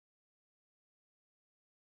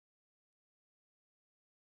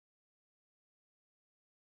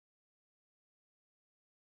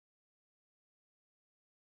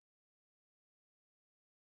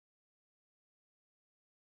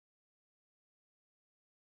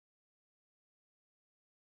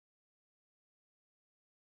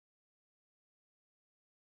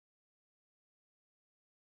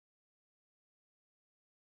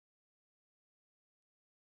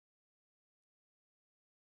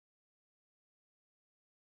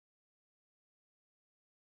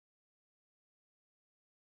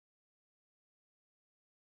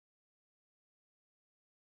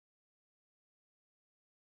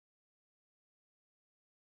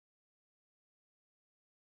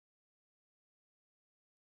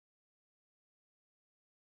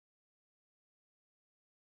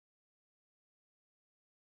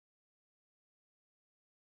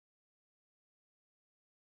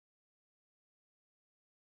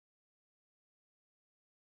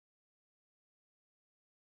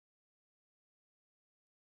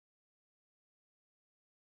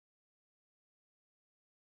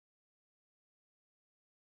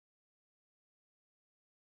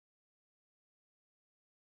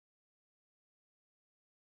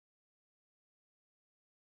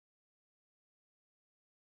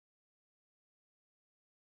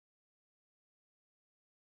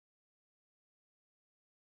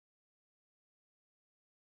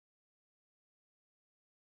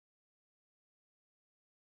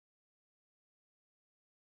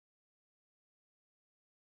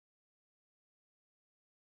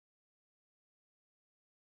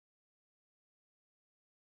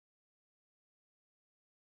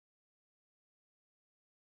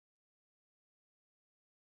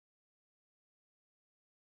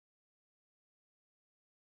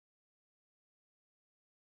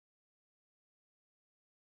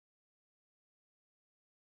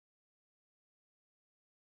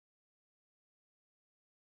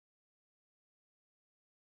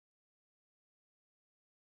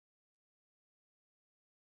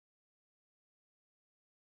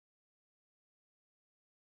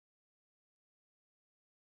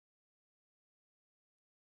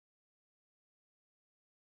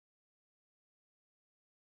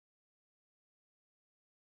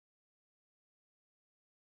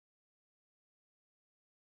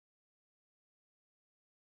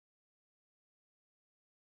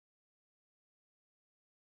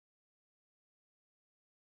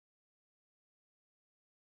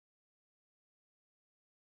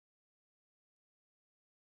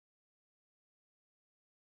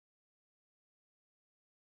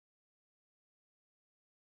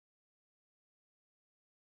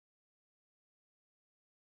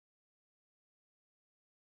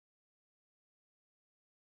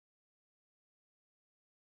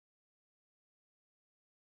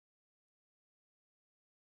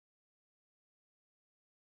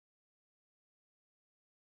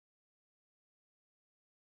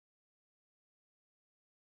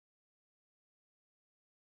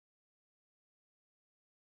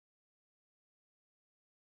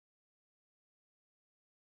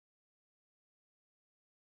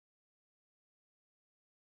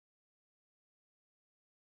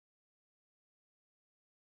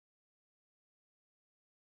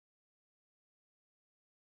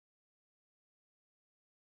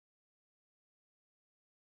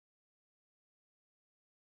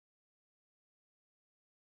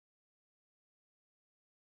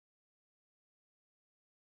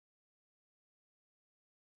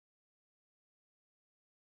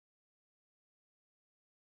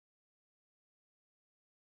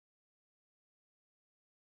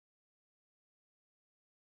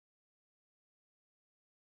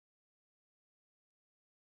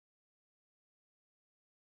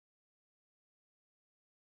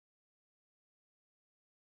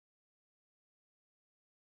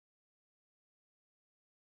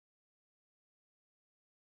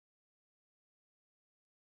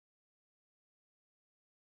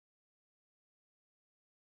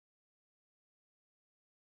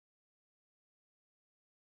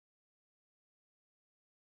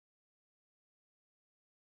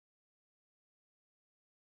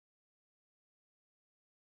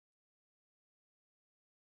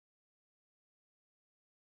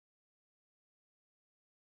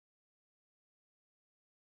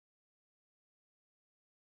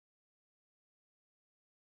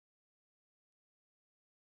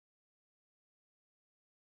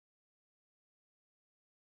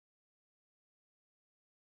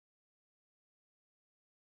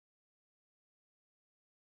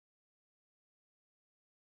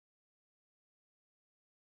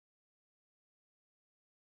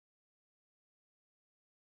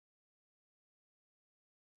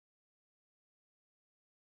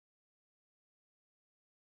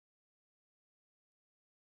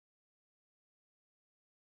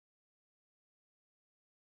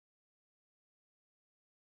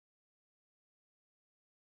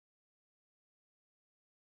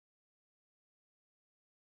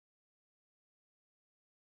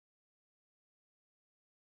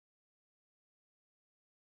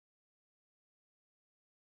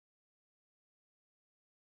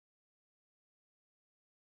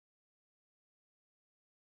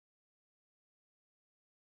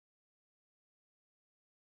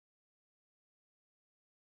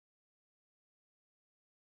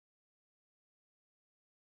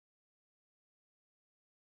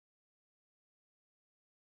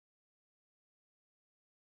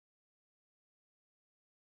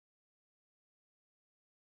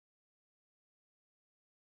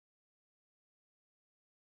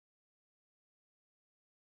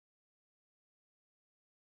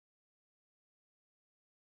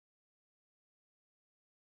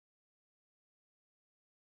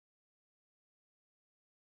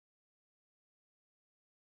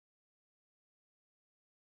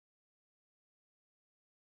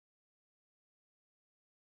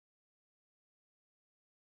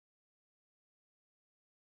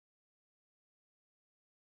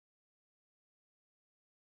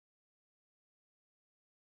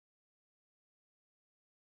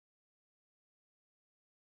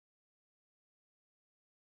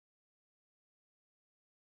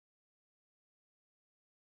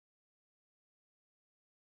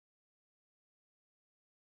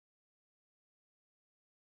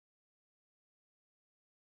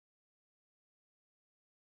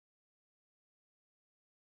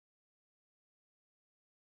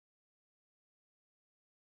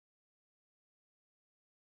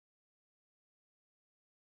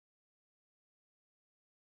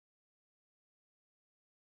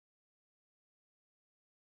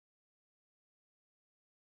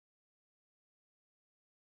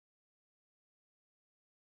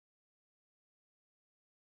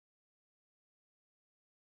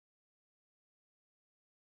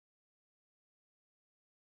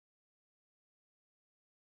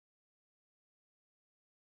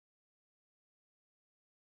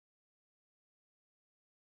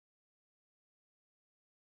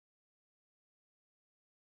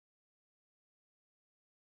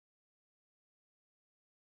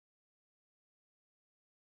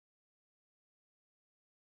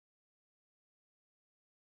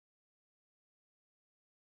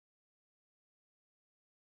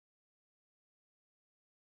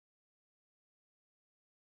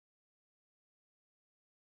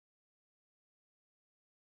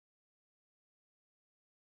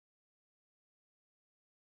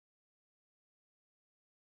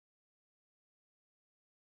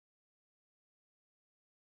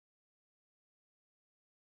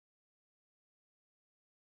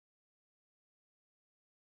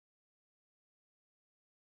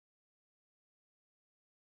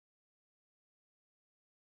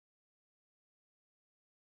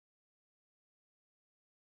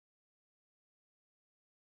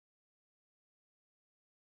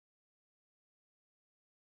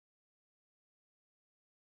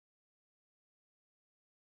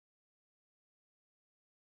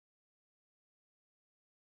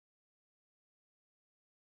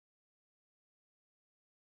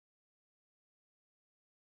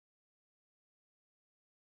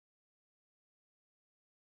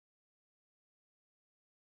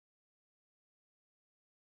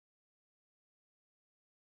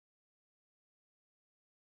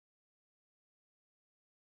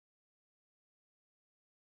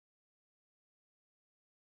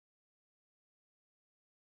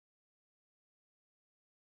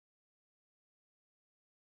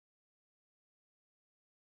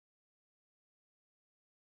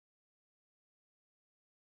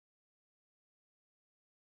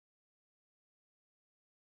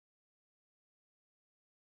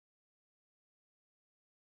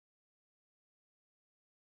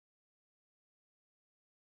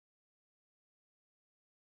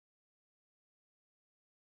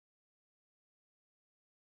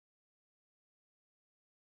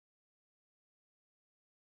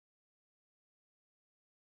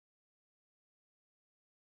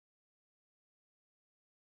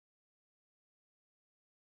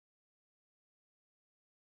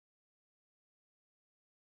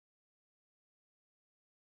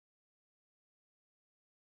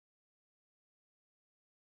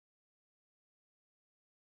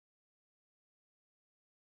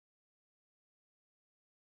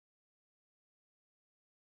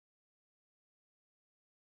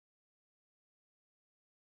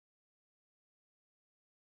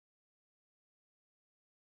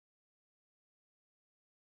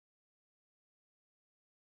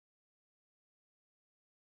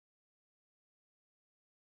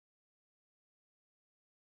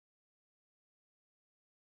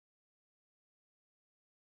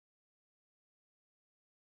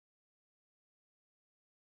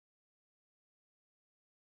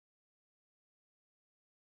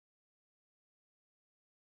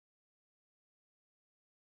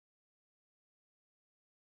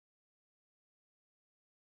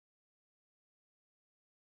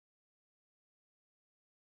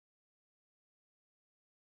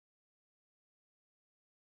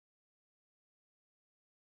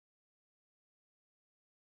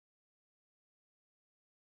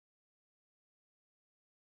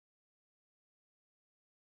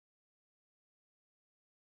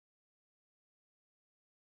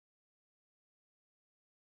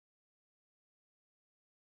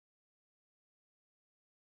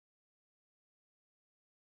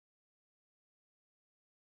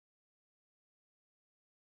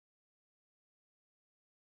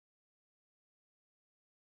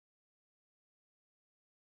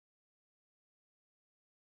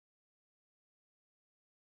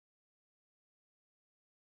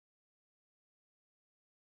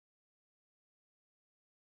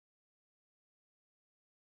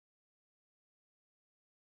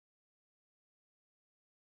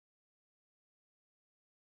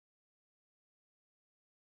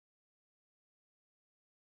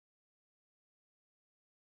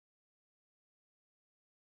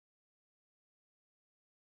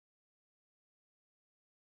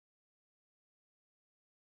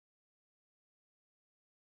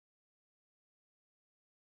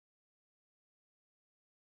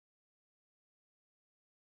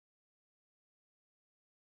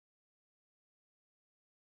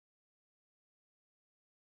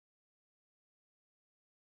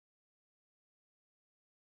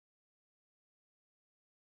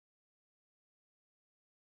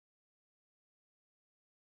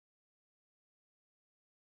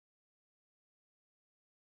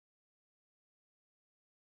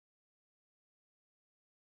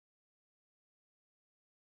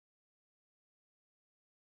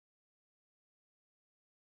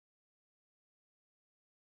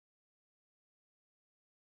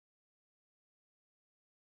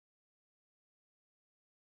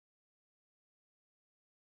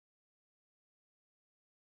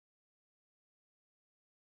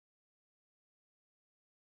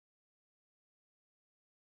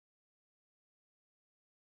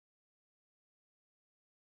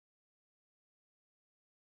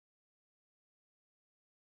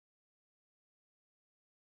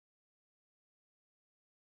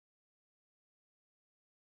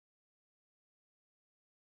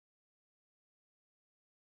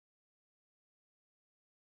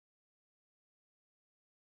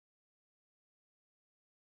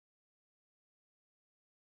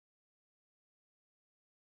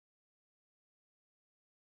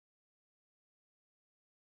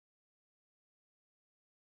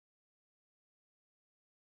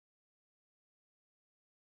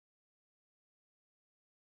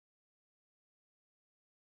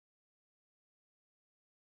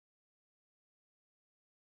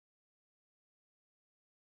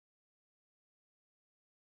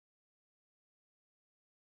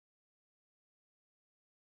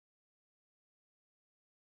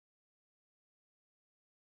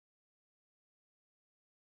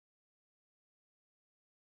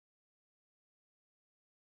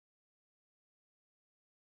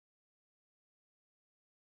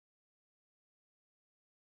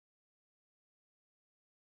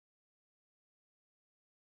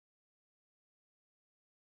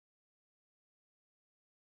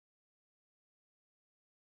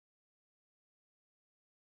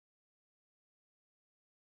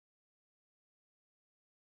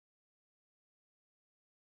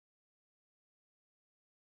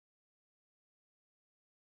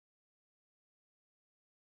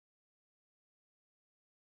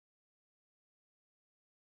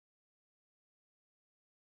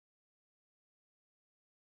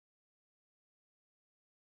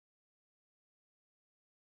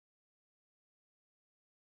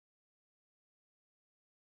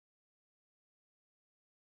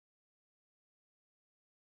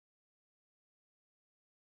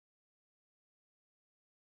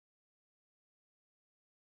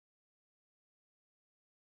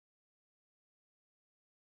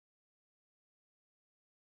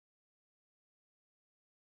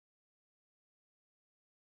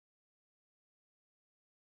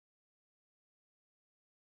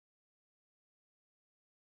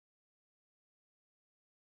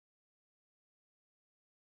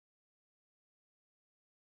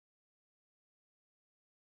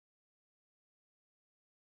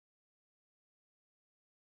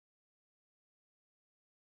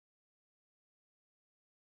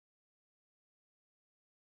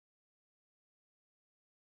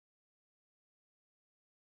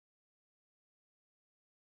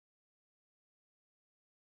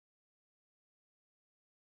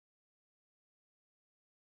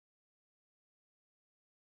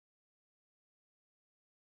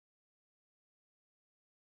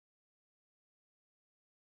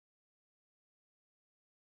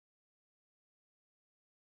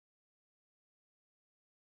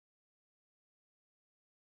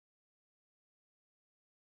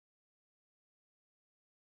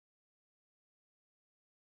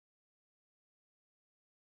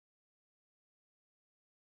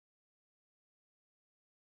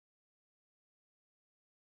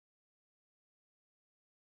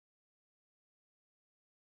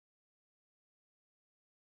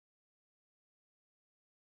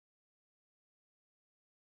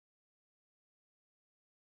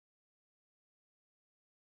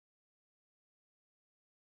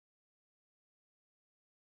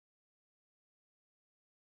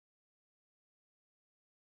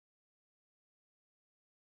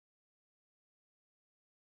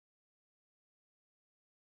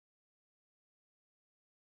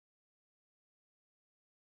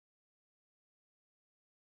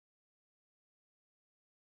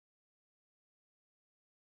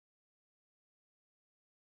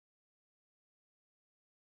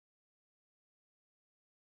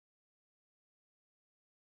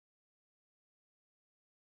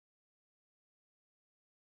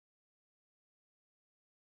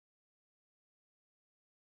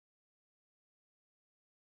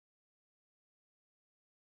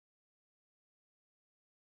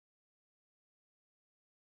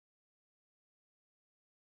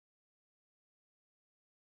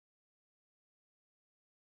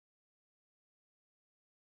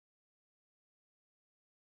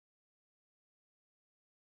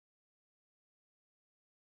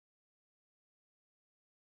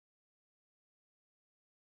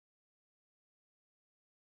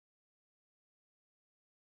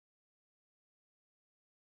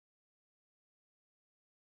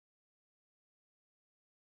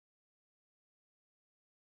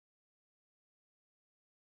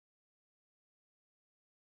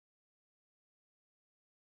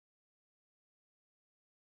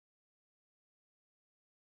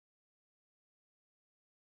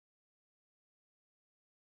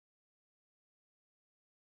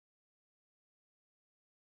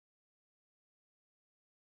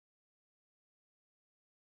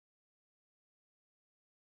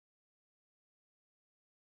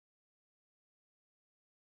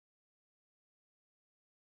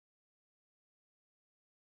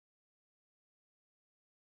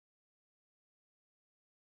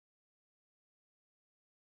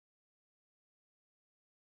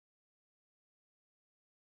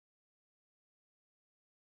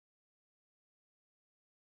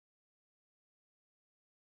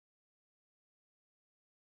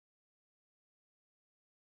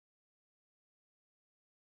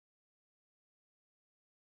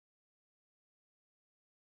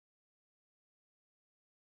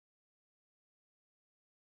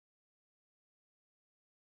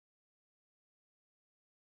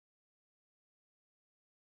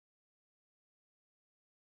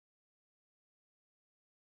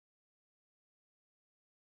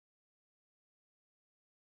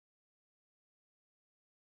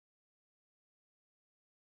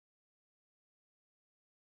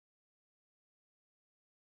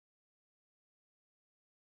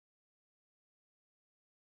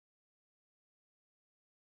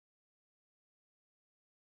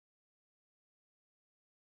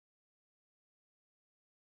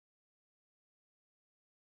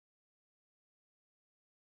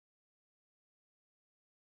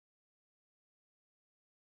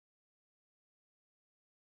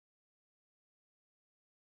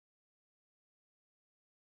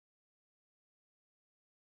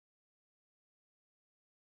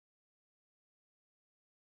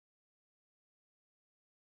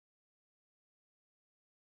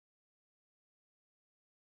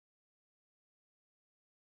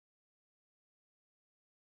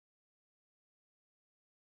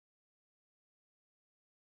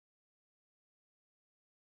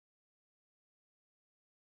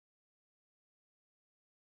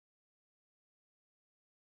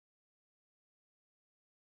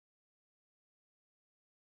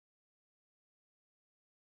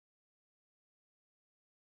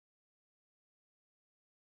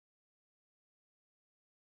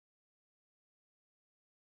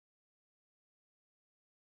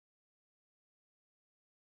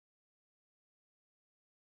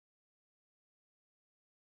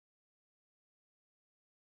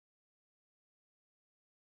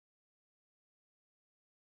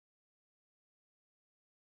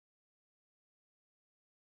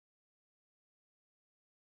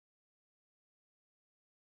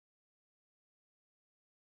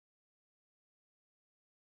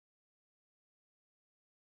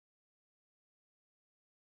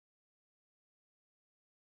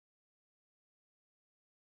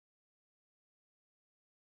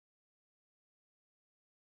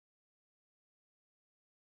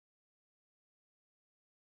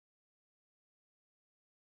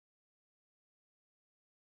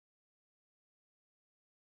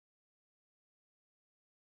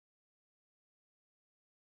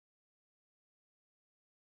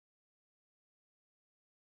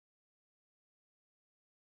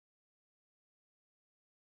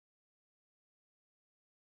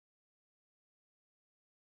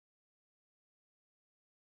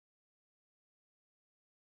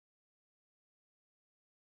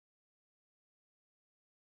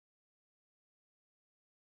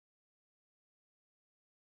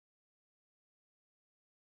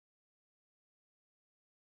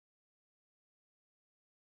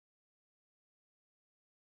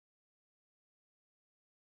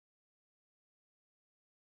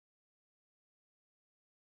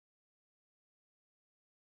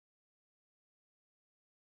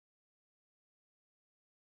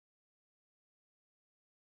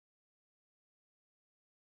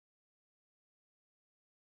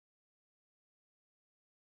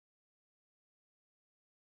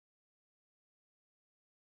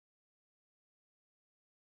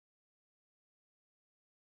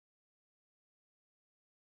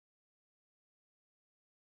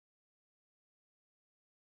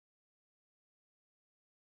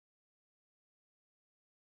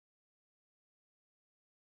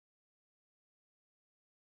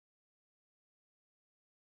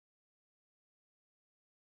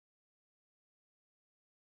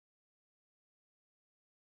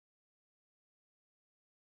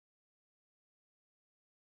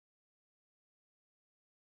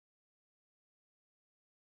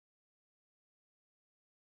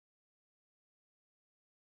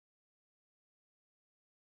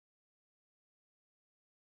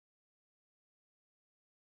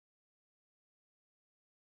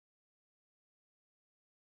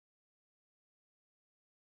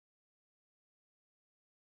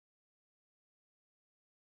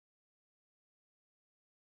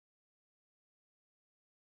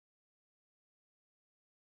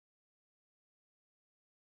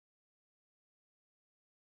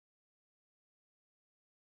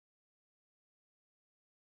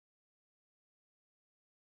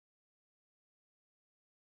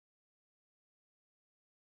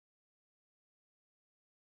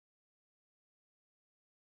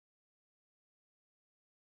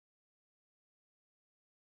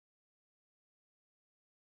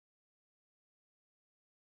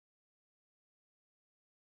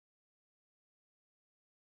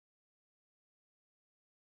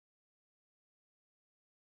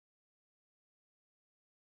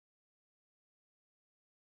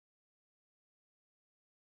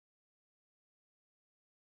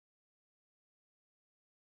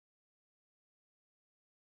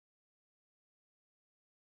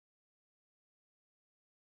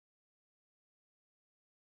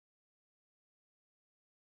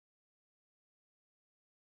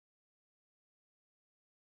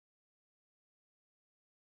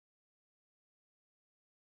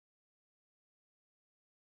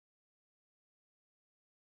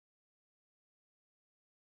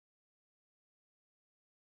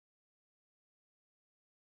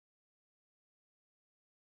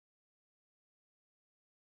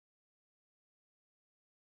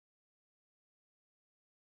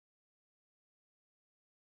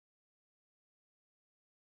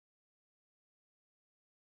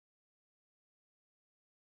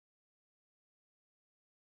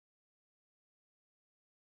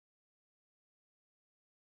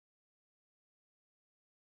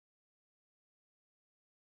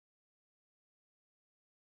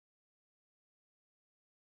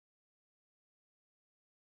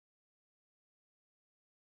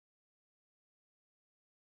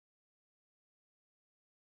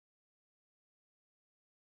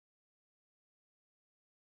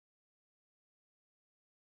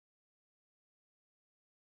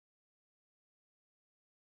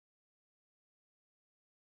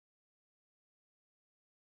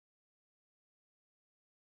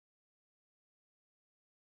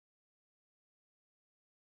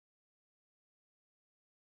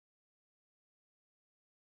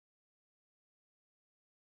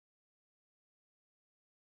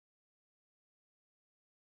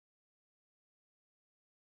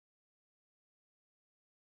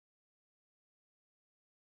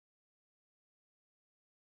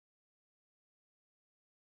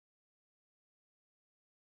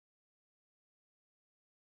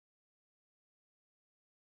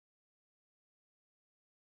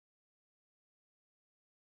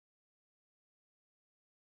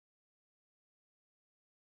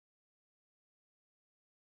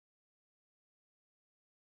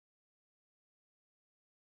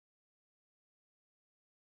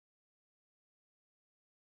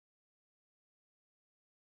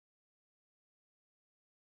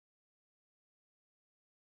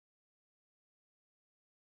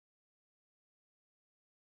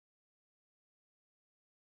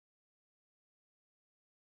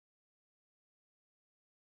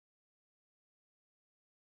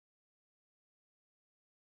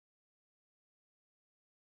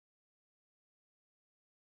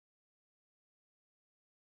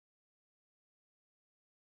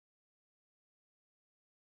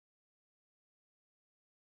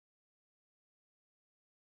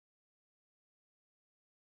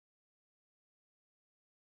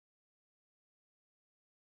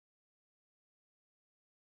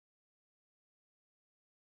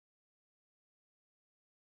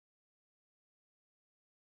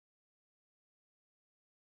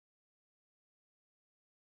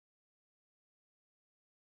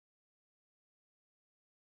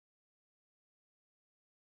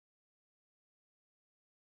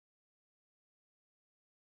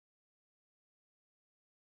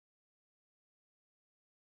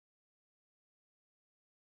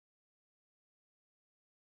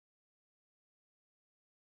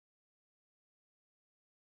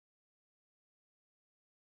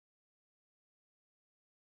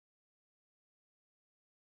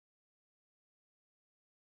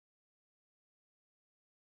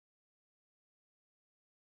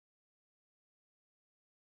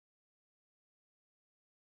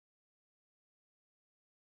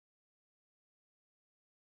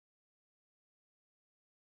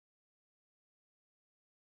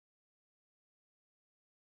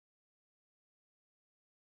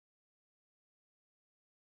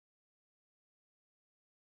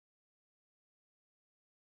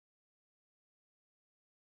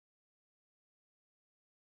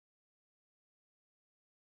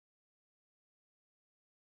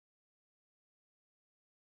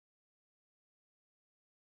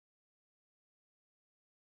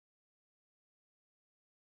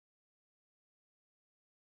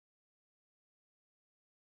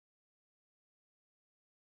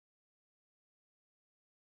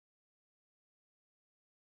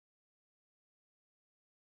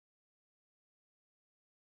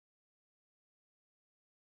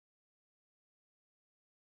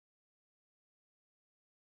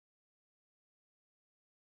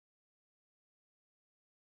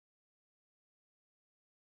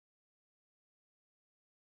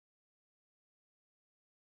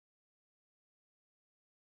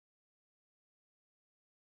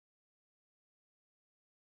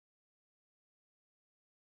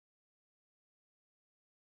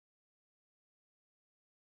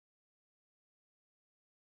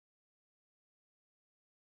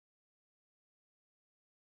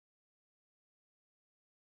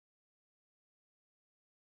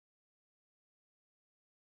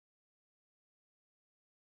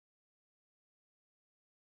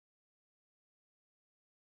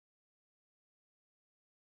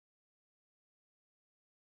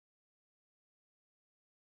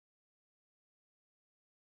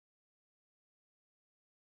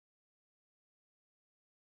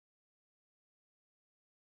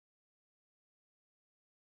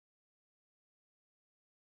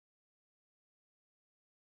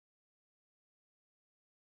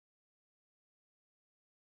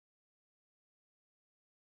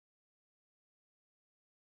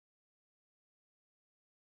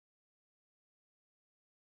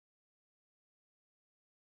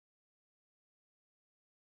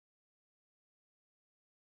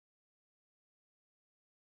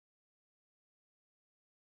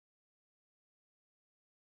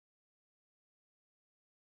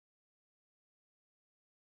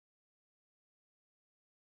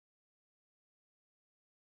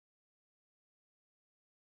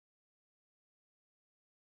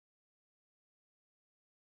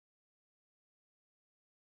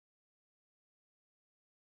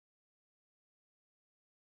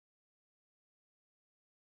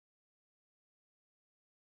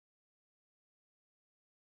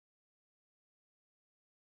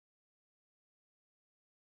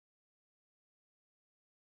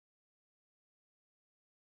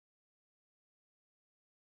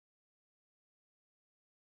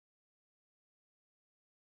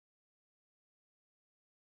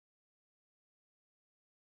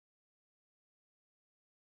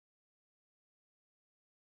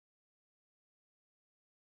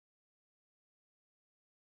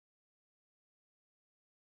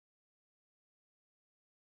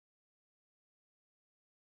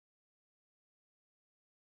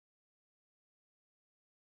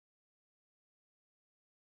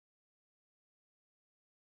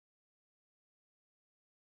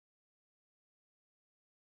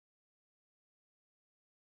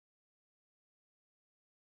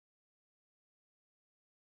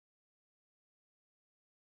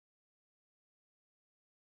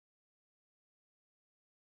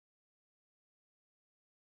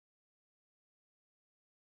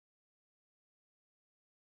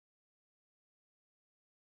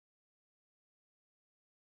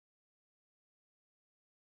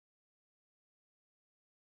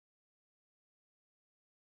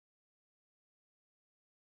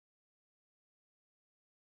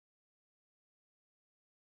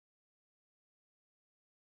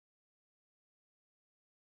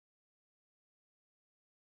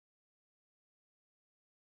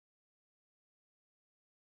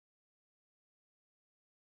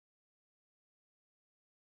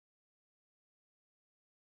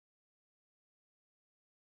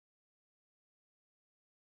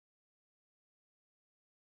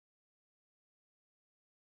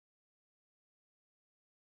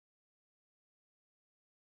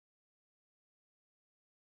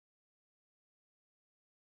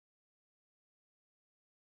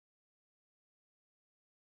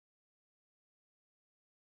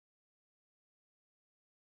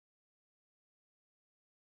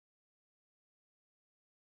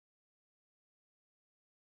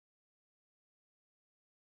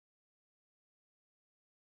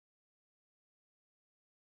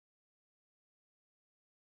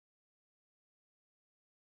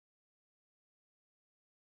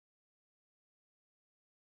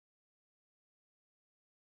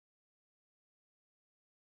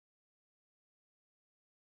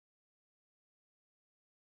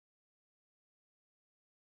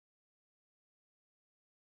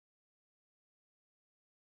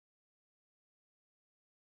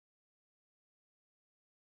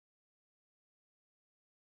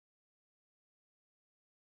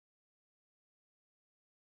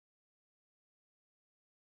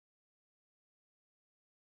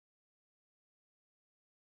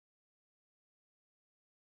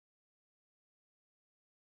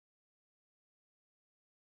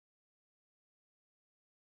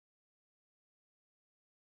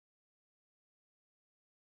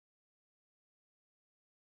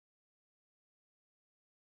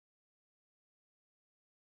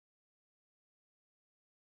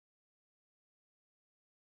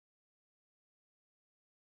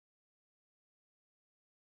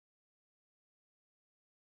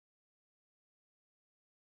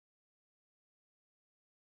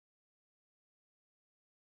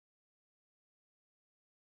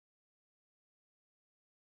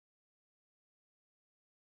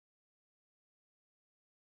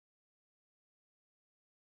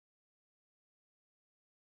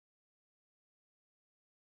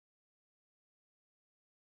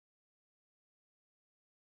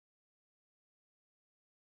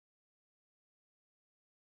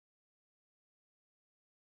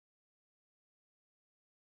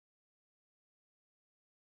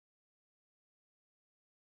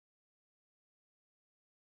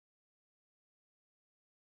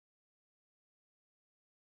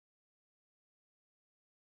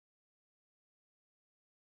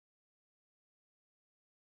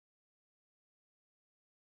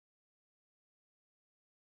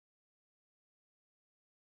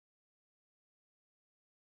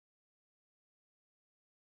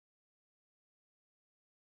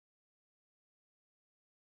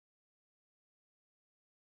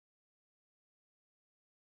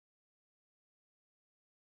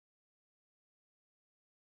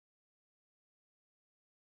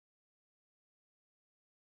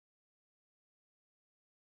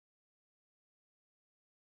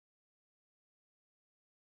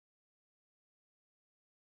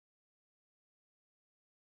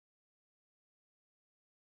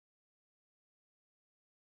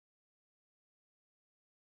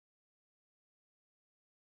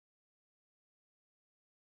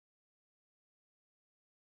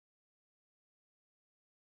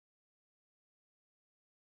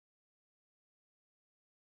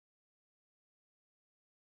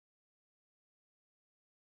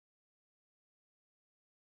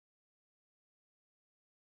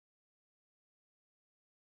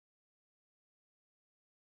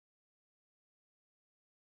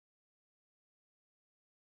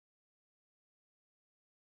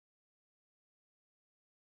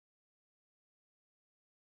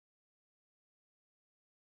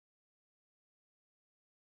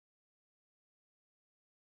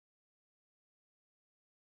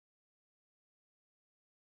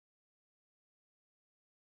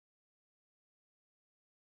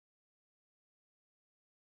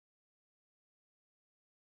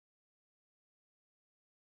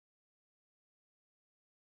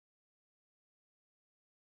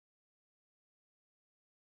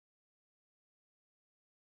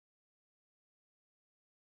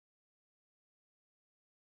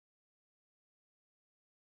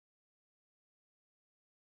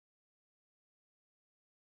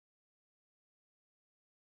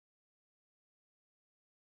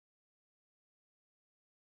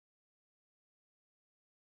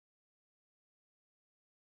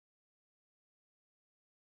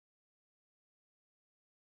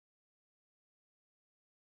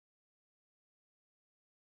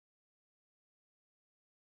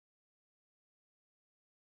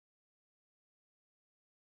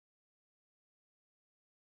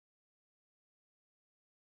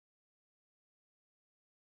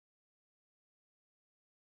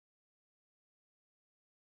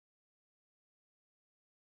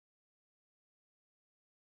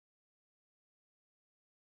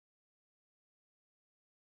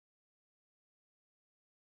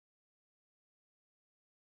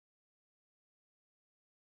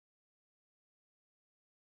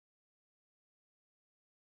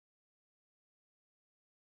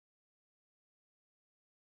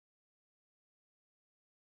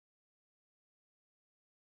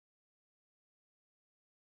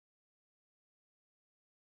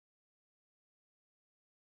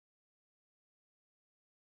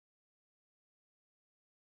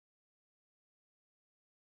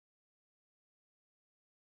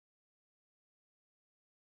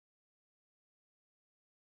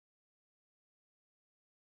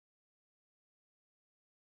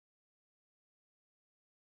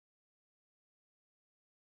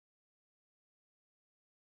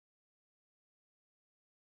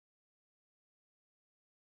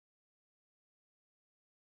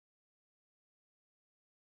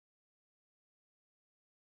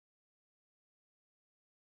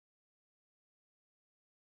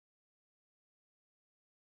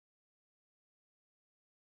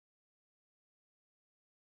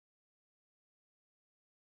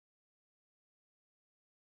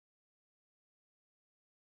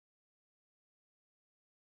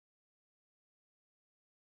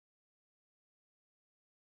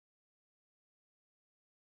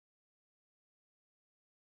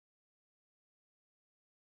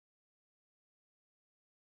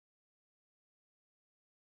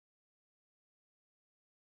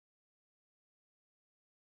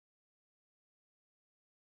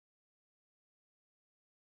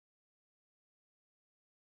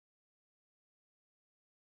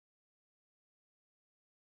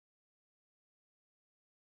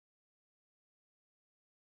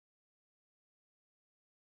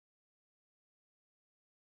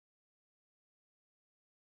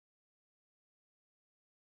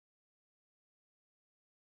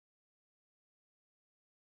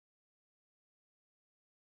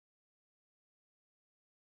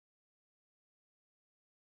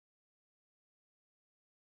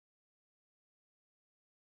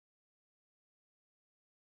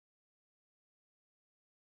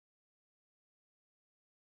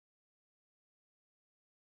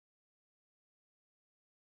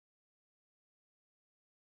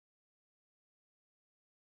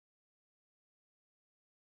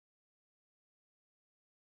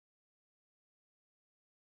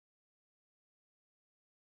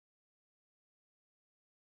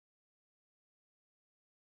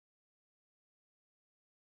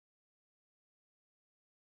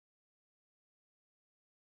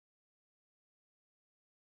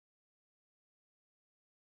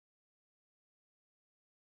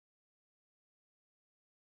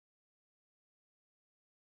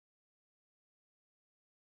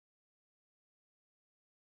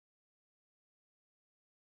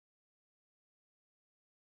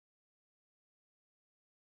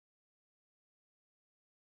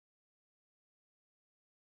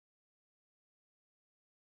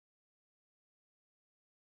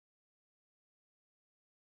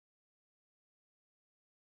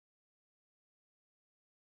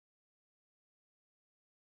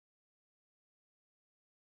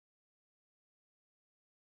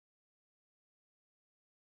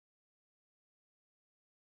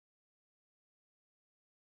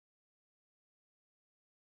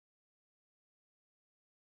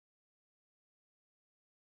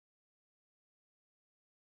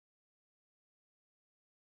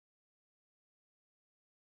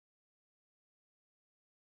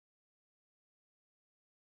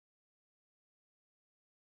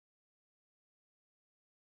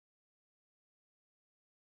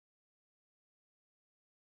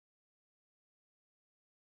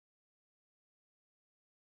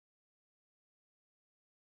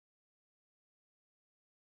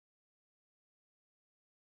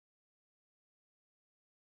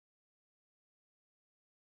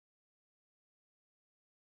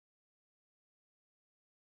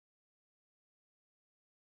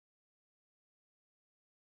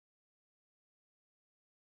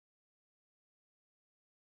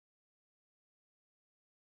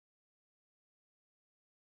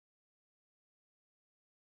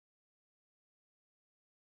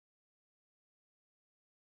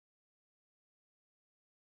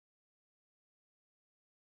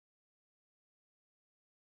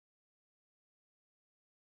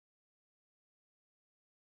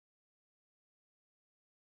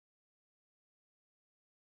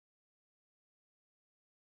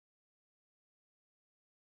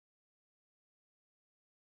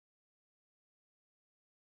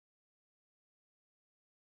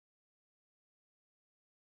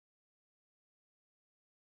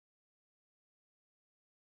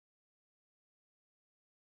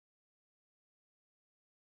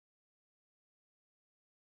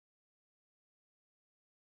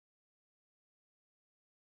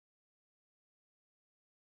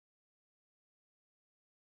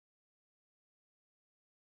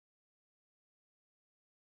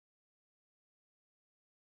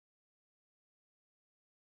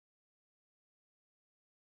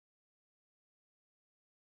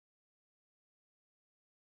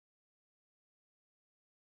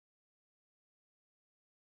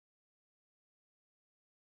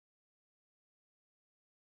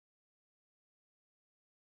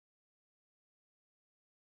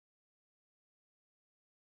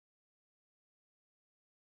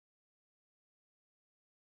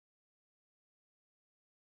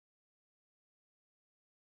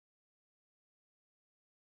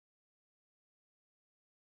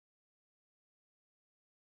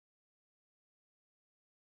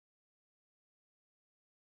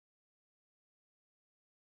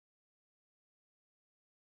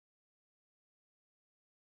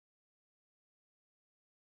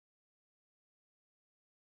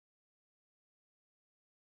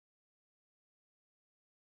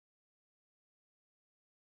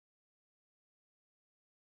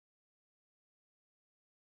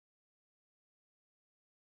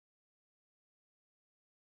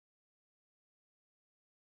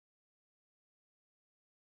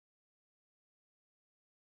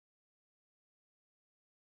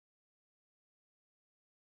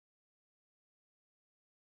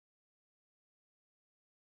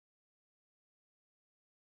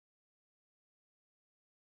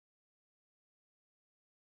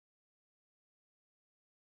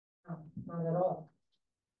 Not at all.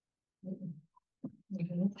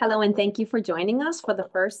 Hello, and thank you for joining us for the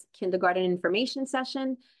first kindergarten information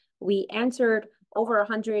session. We answered over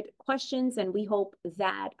 100 questions, and we hope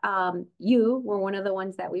that you were one of the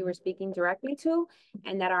ones that we were speaking directly to,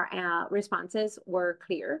 and that our responses were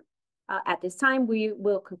clear. At this time, we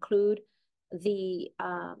will conclude the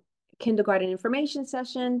kindergarten information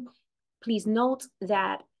session. Please note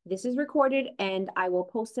that this is recorded, and I will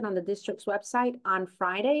post it on the district's website on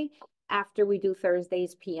Friday after we do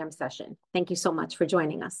Thursday's PM session. Thank you so much for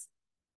joining us.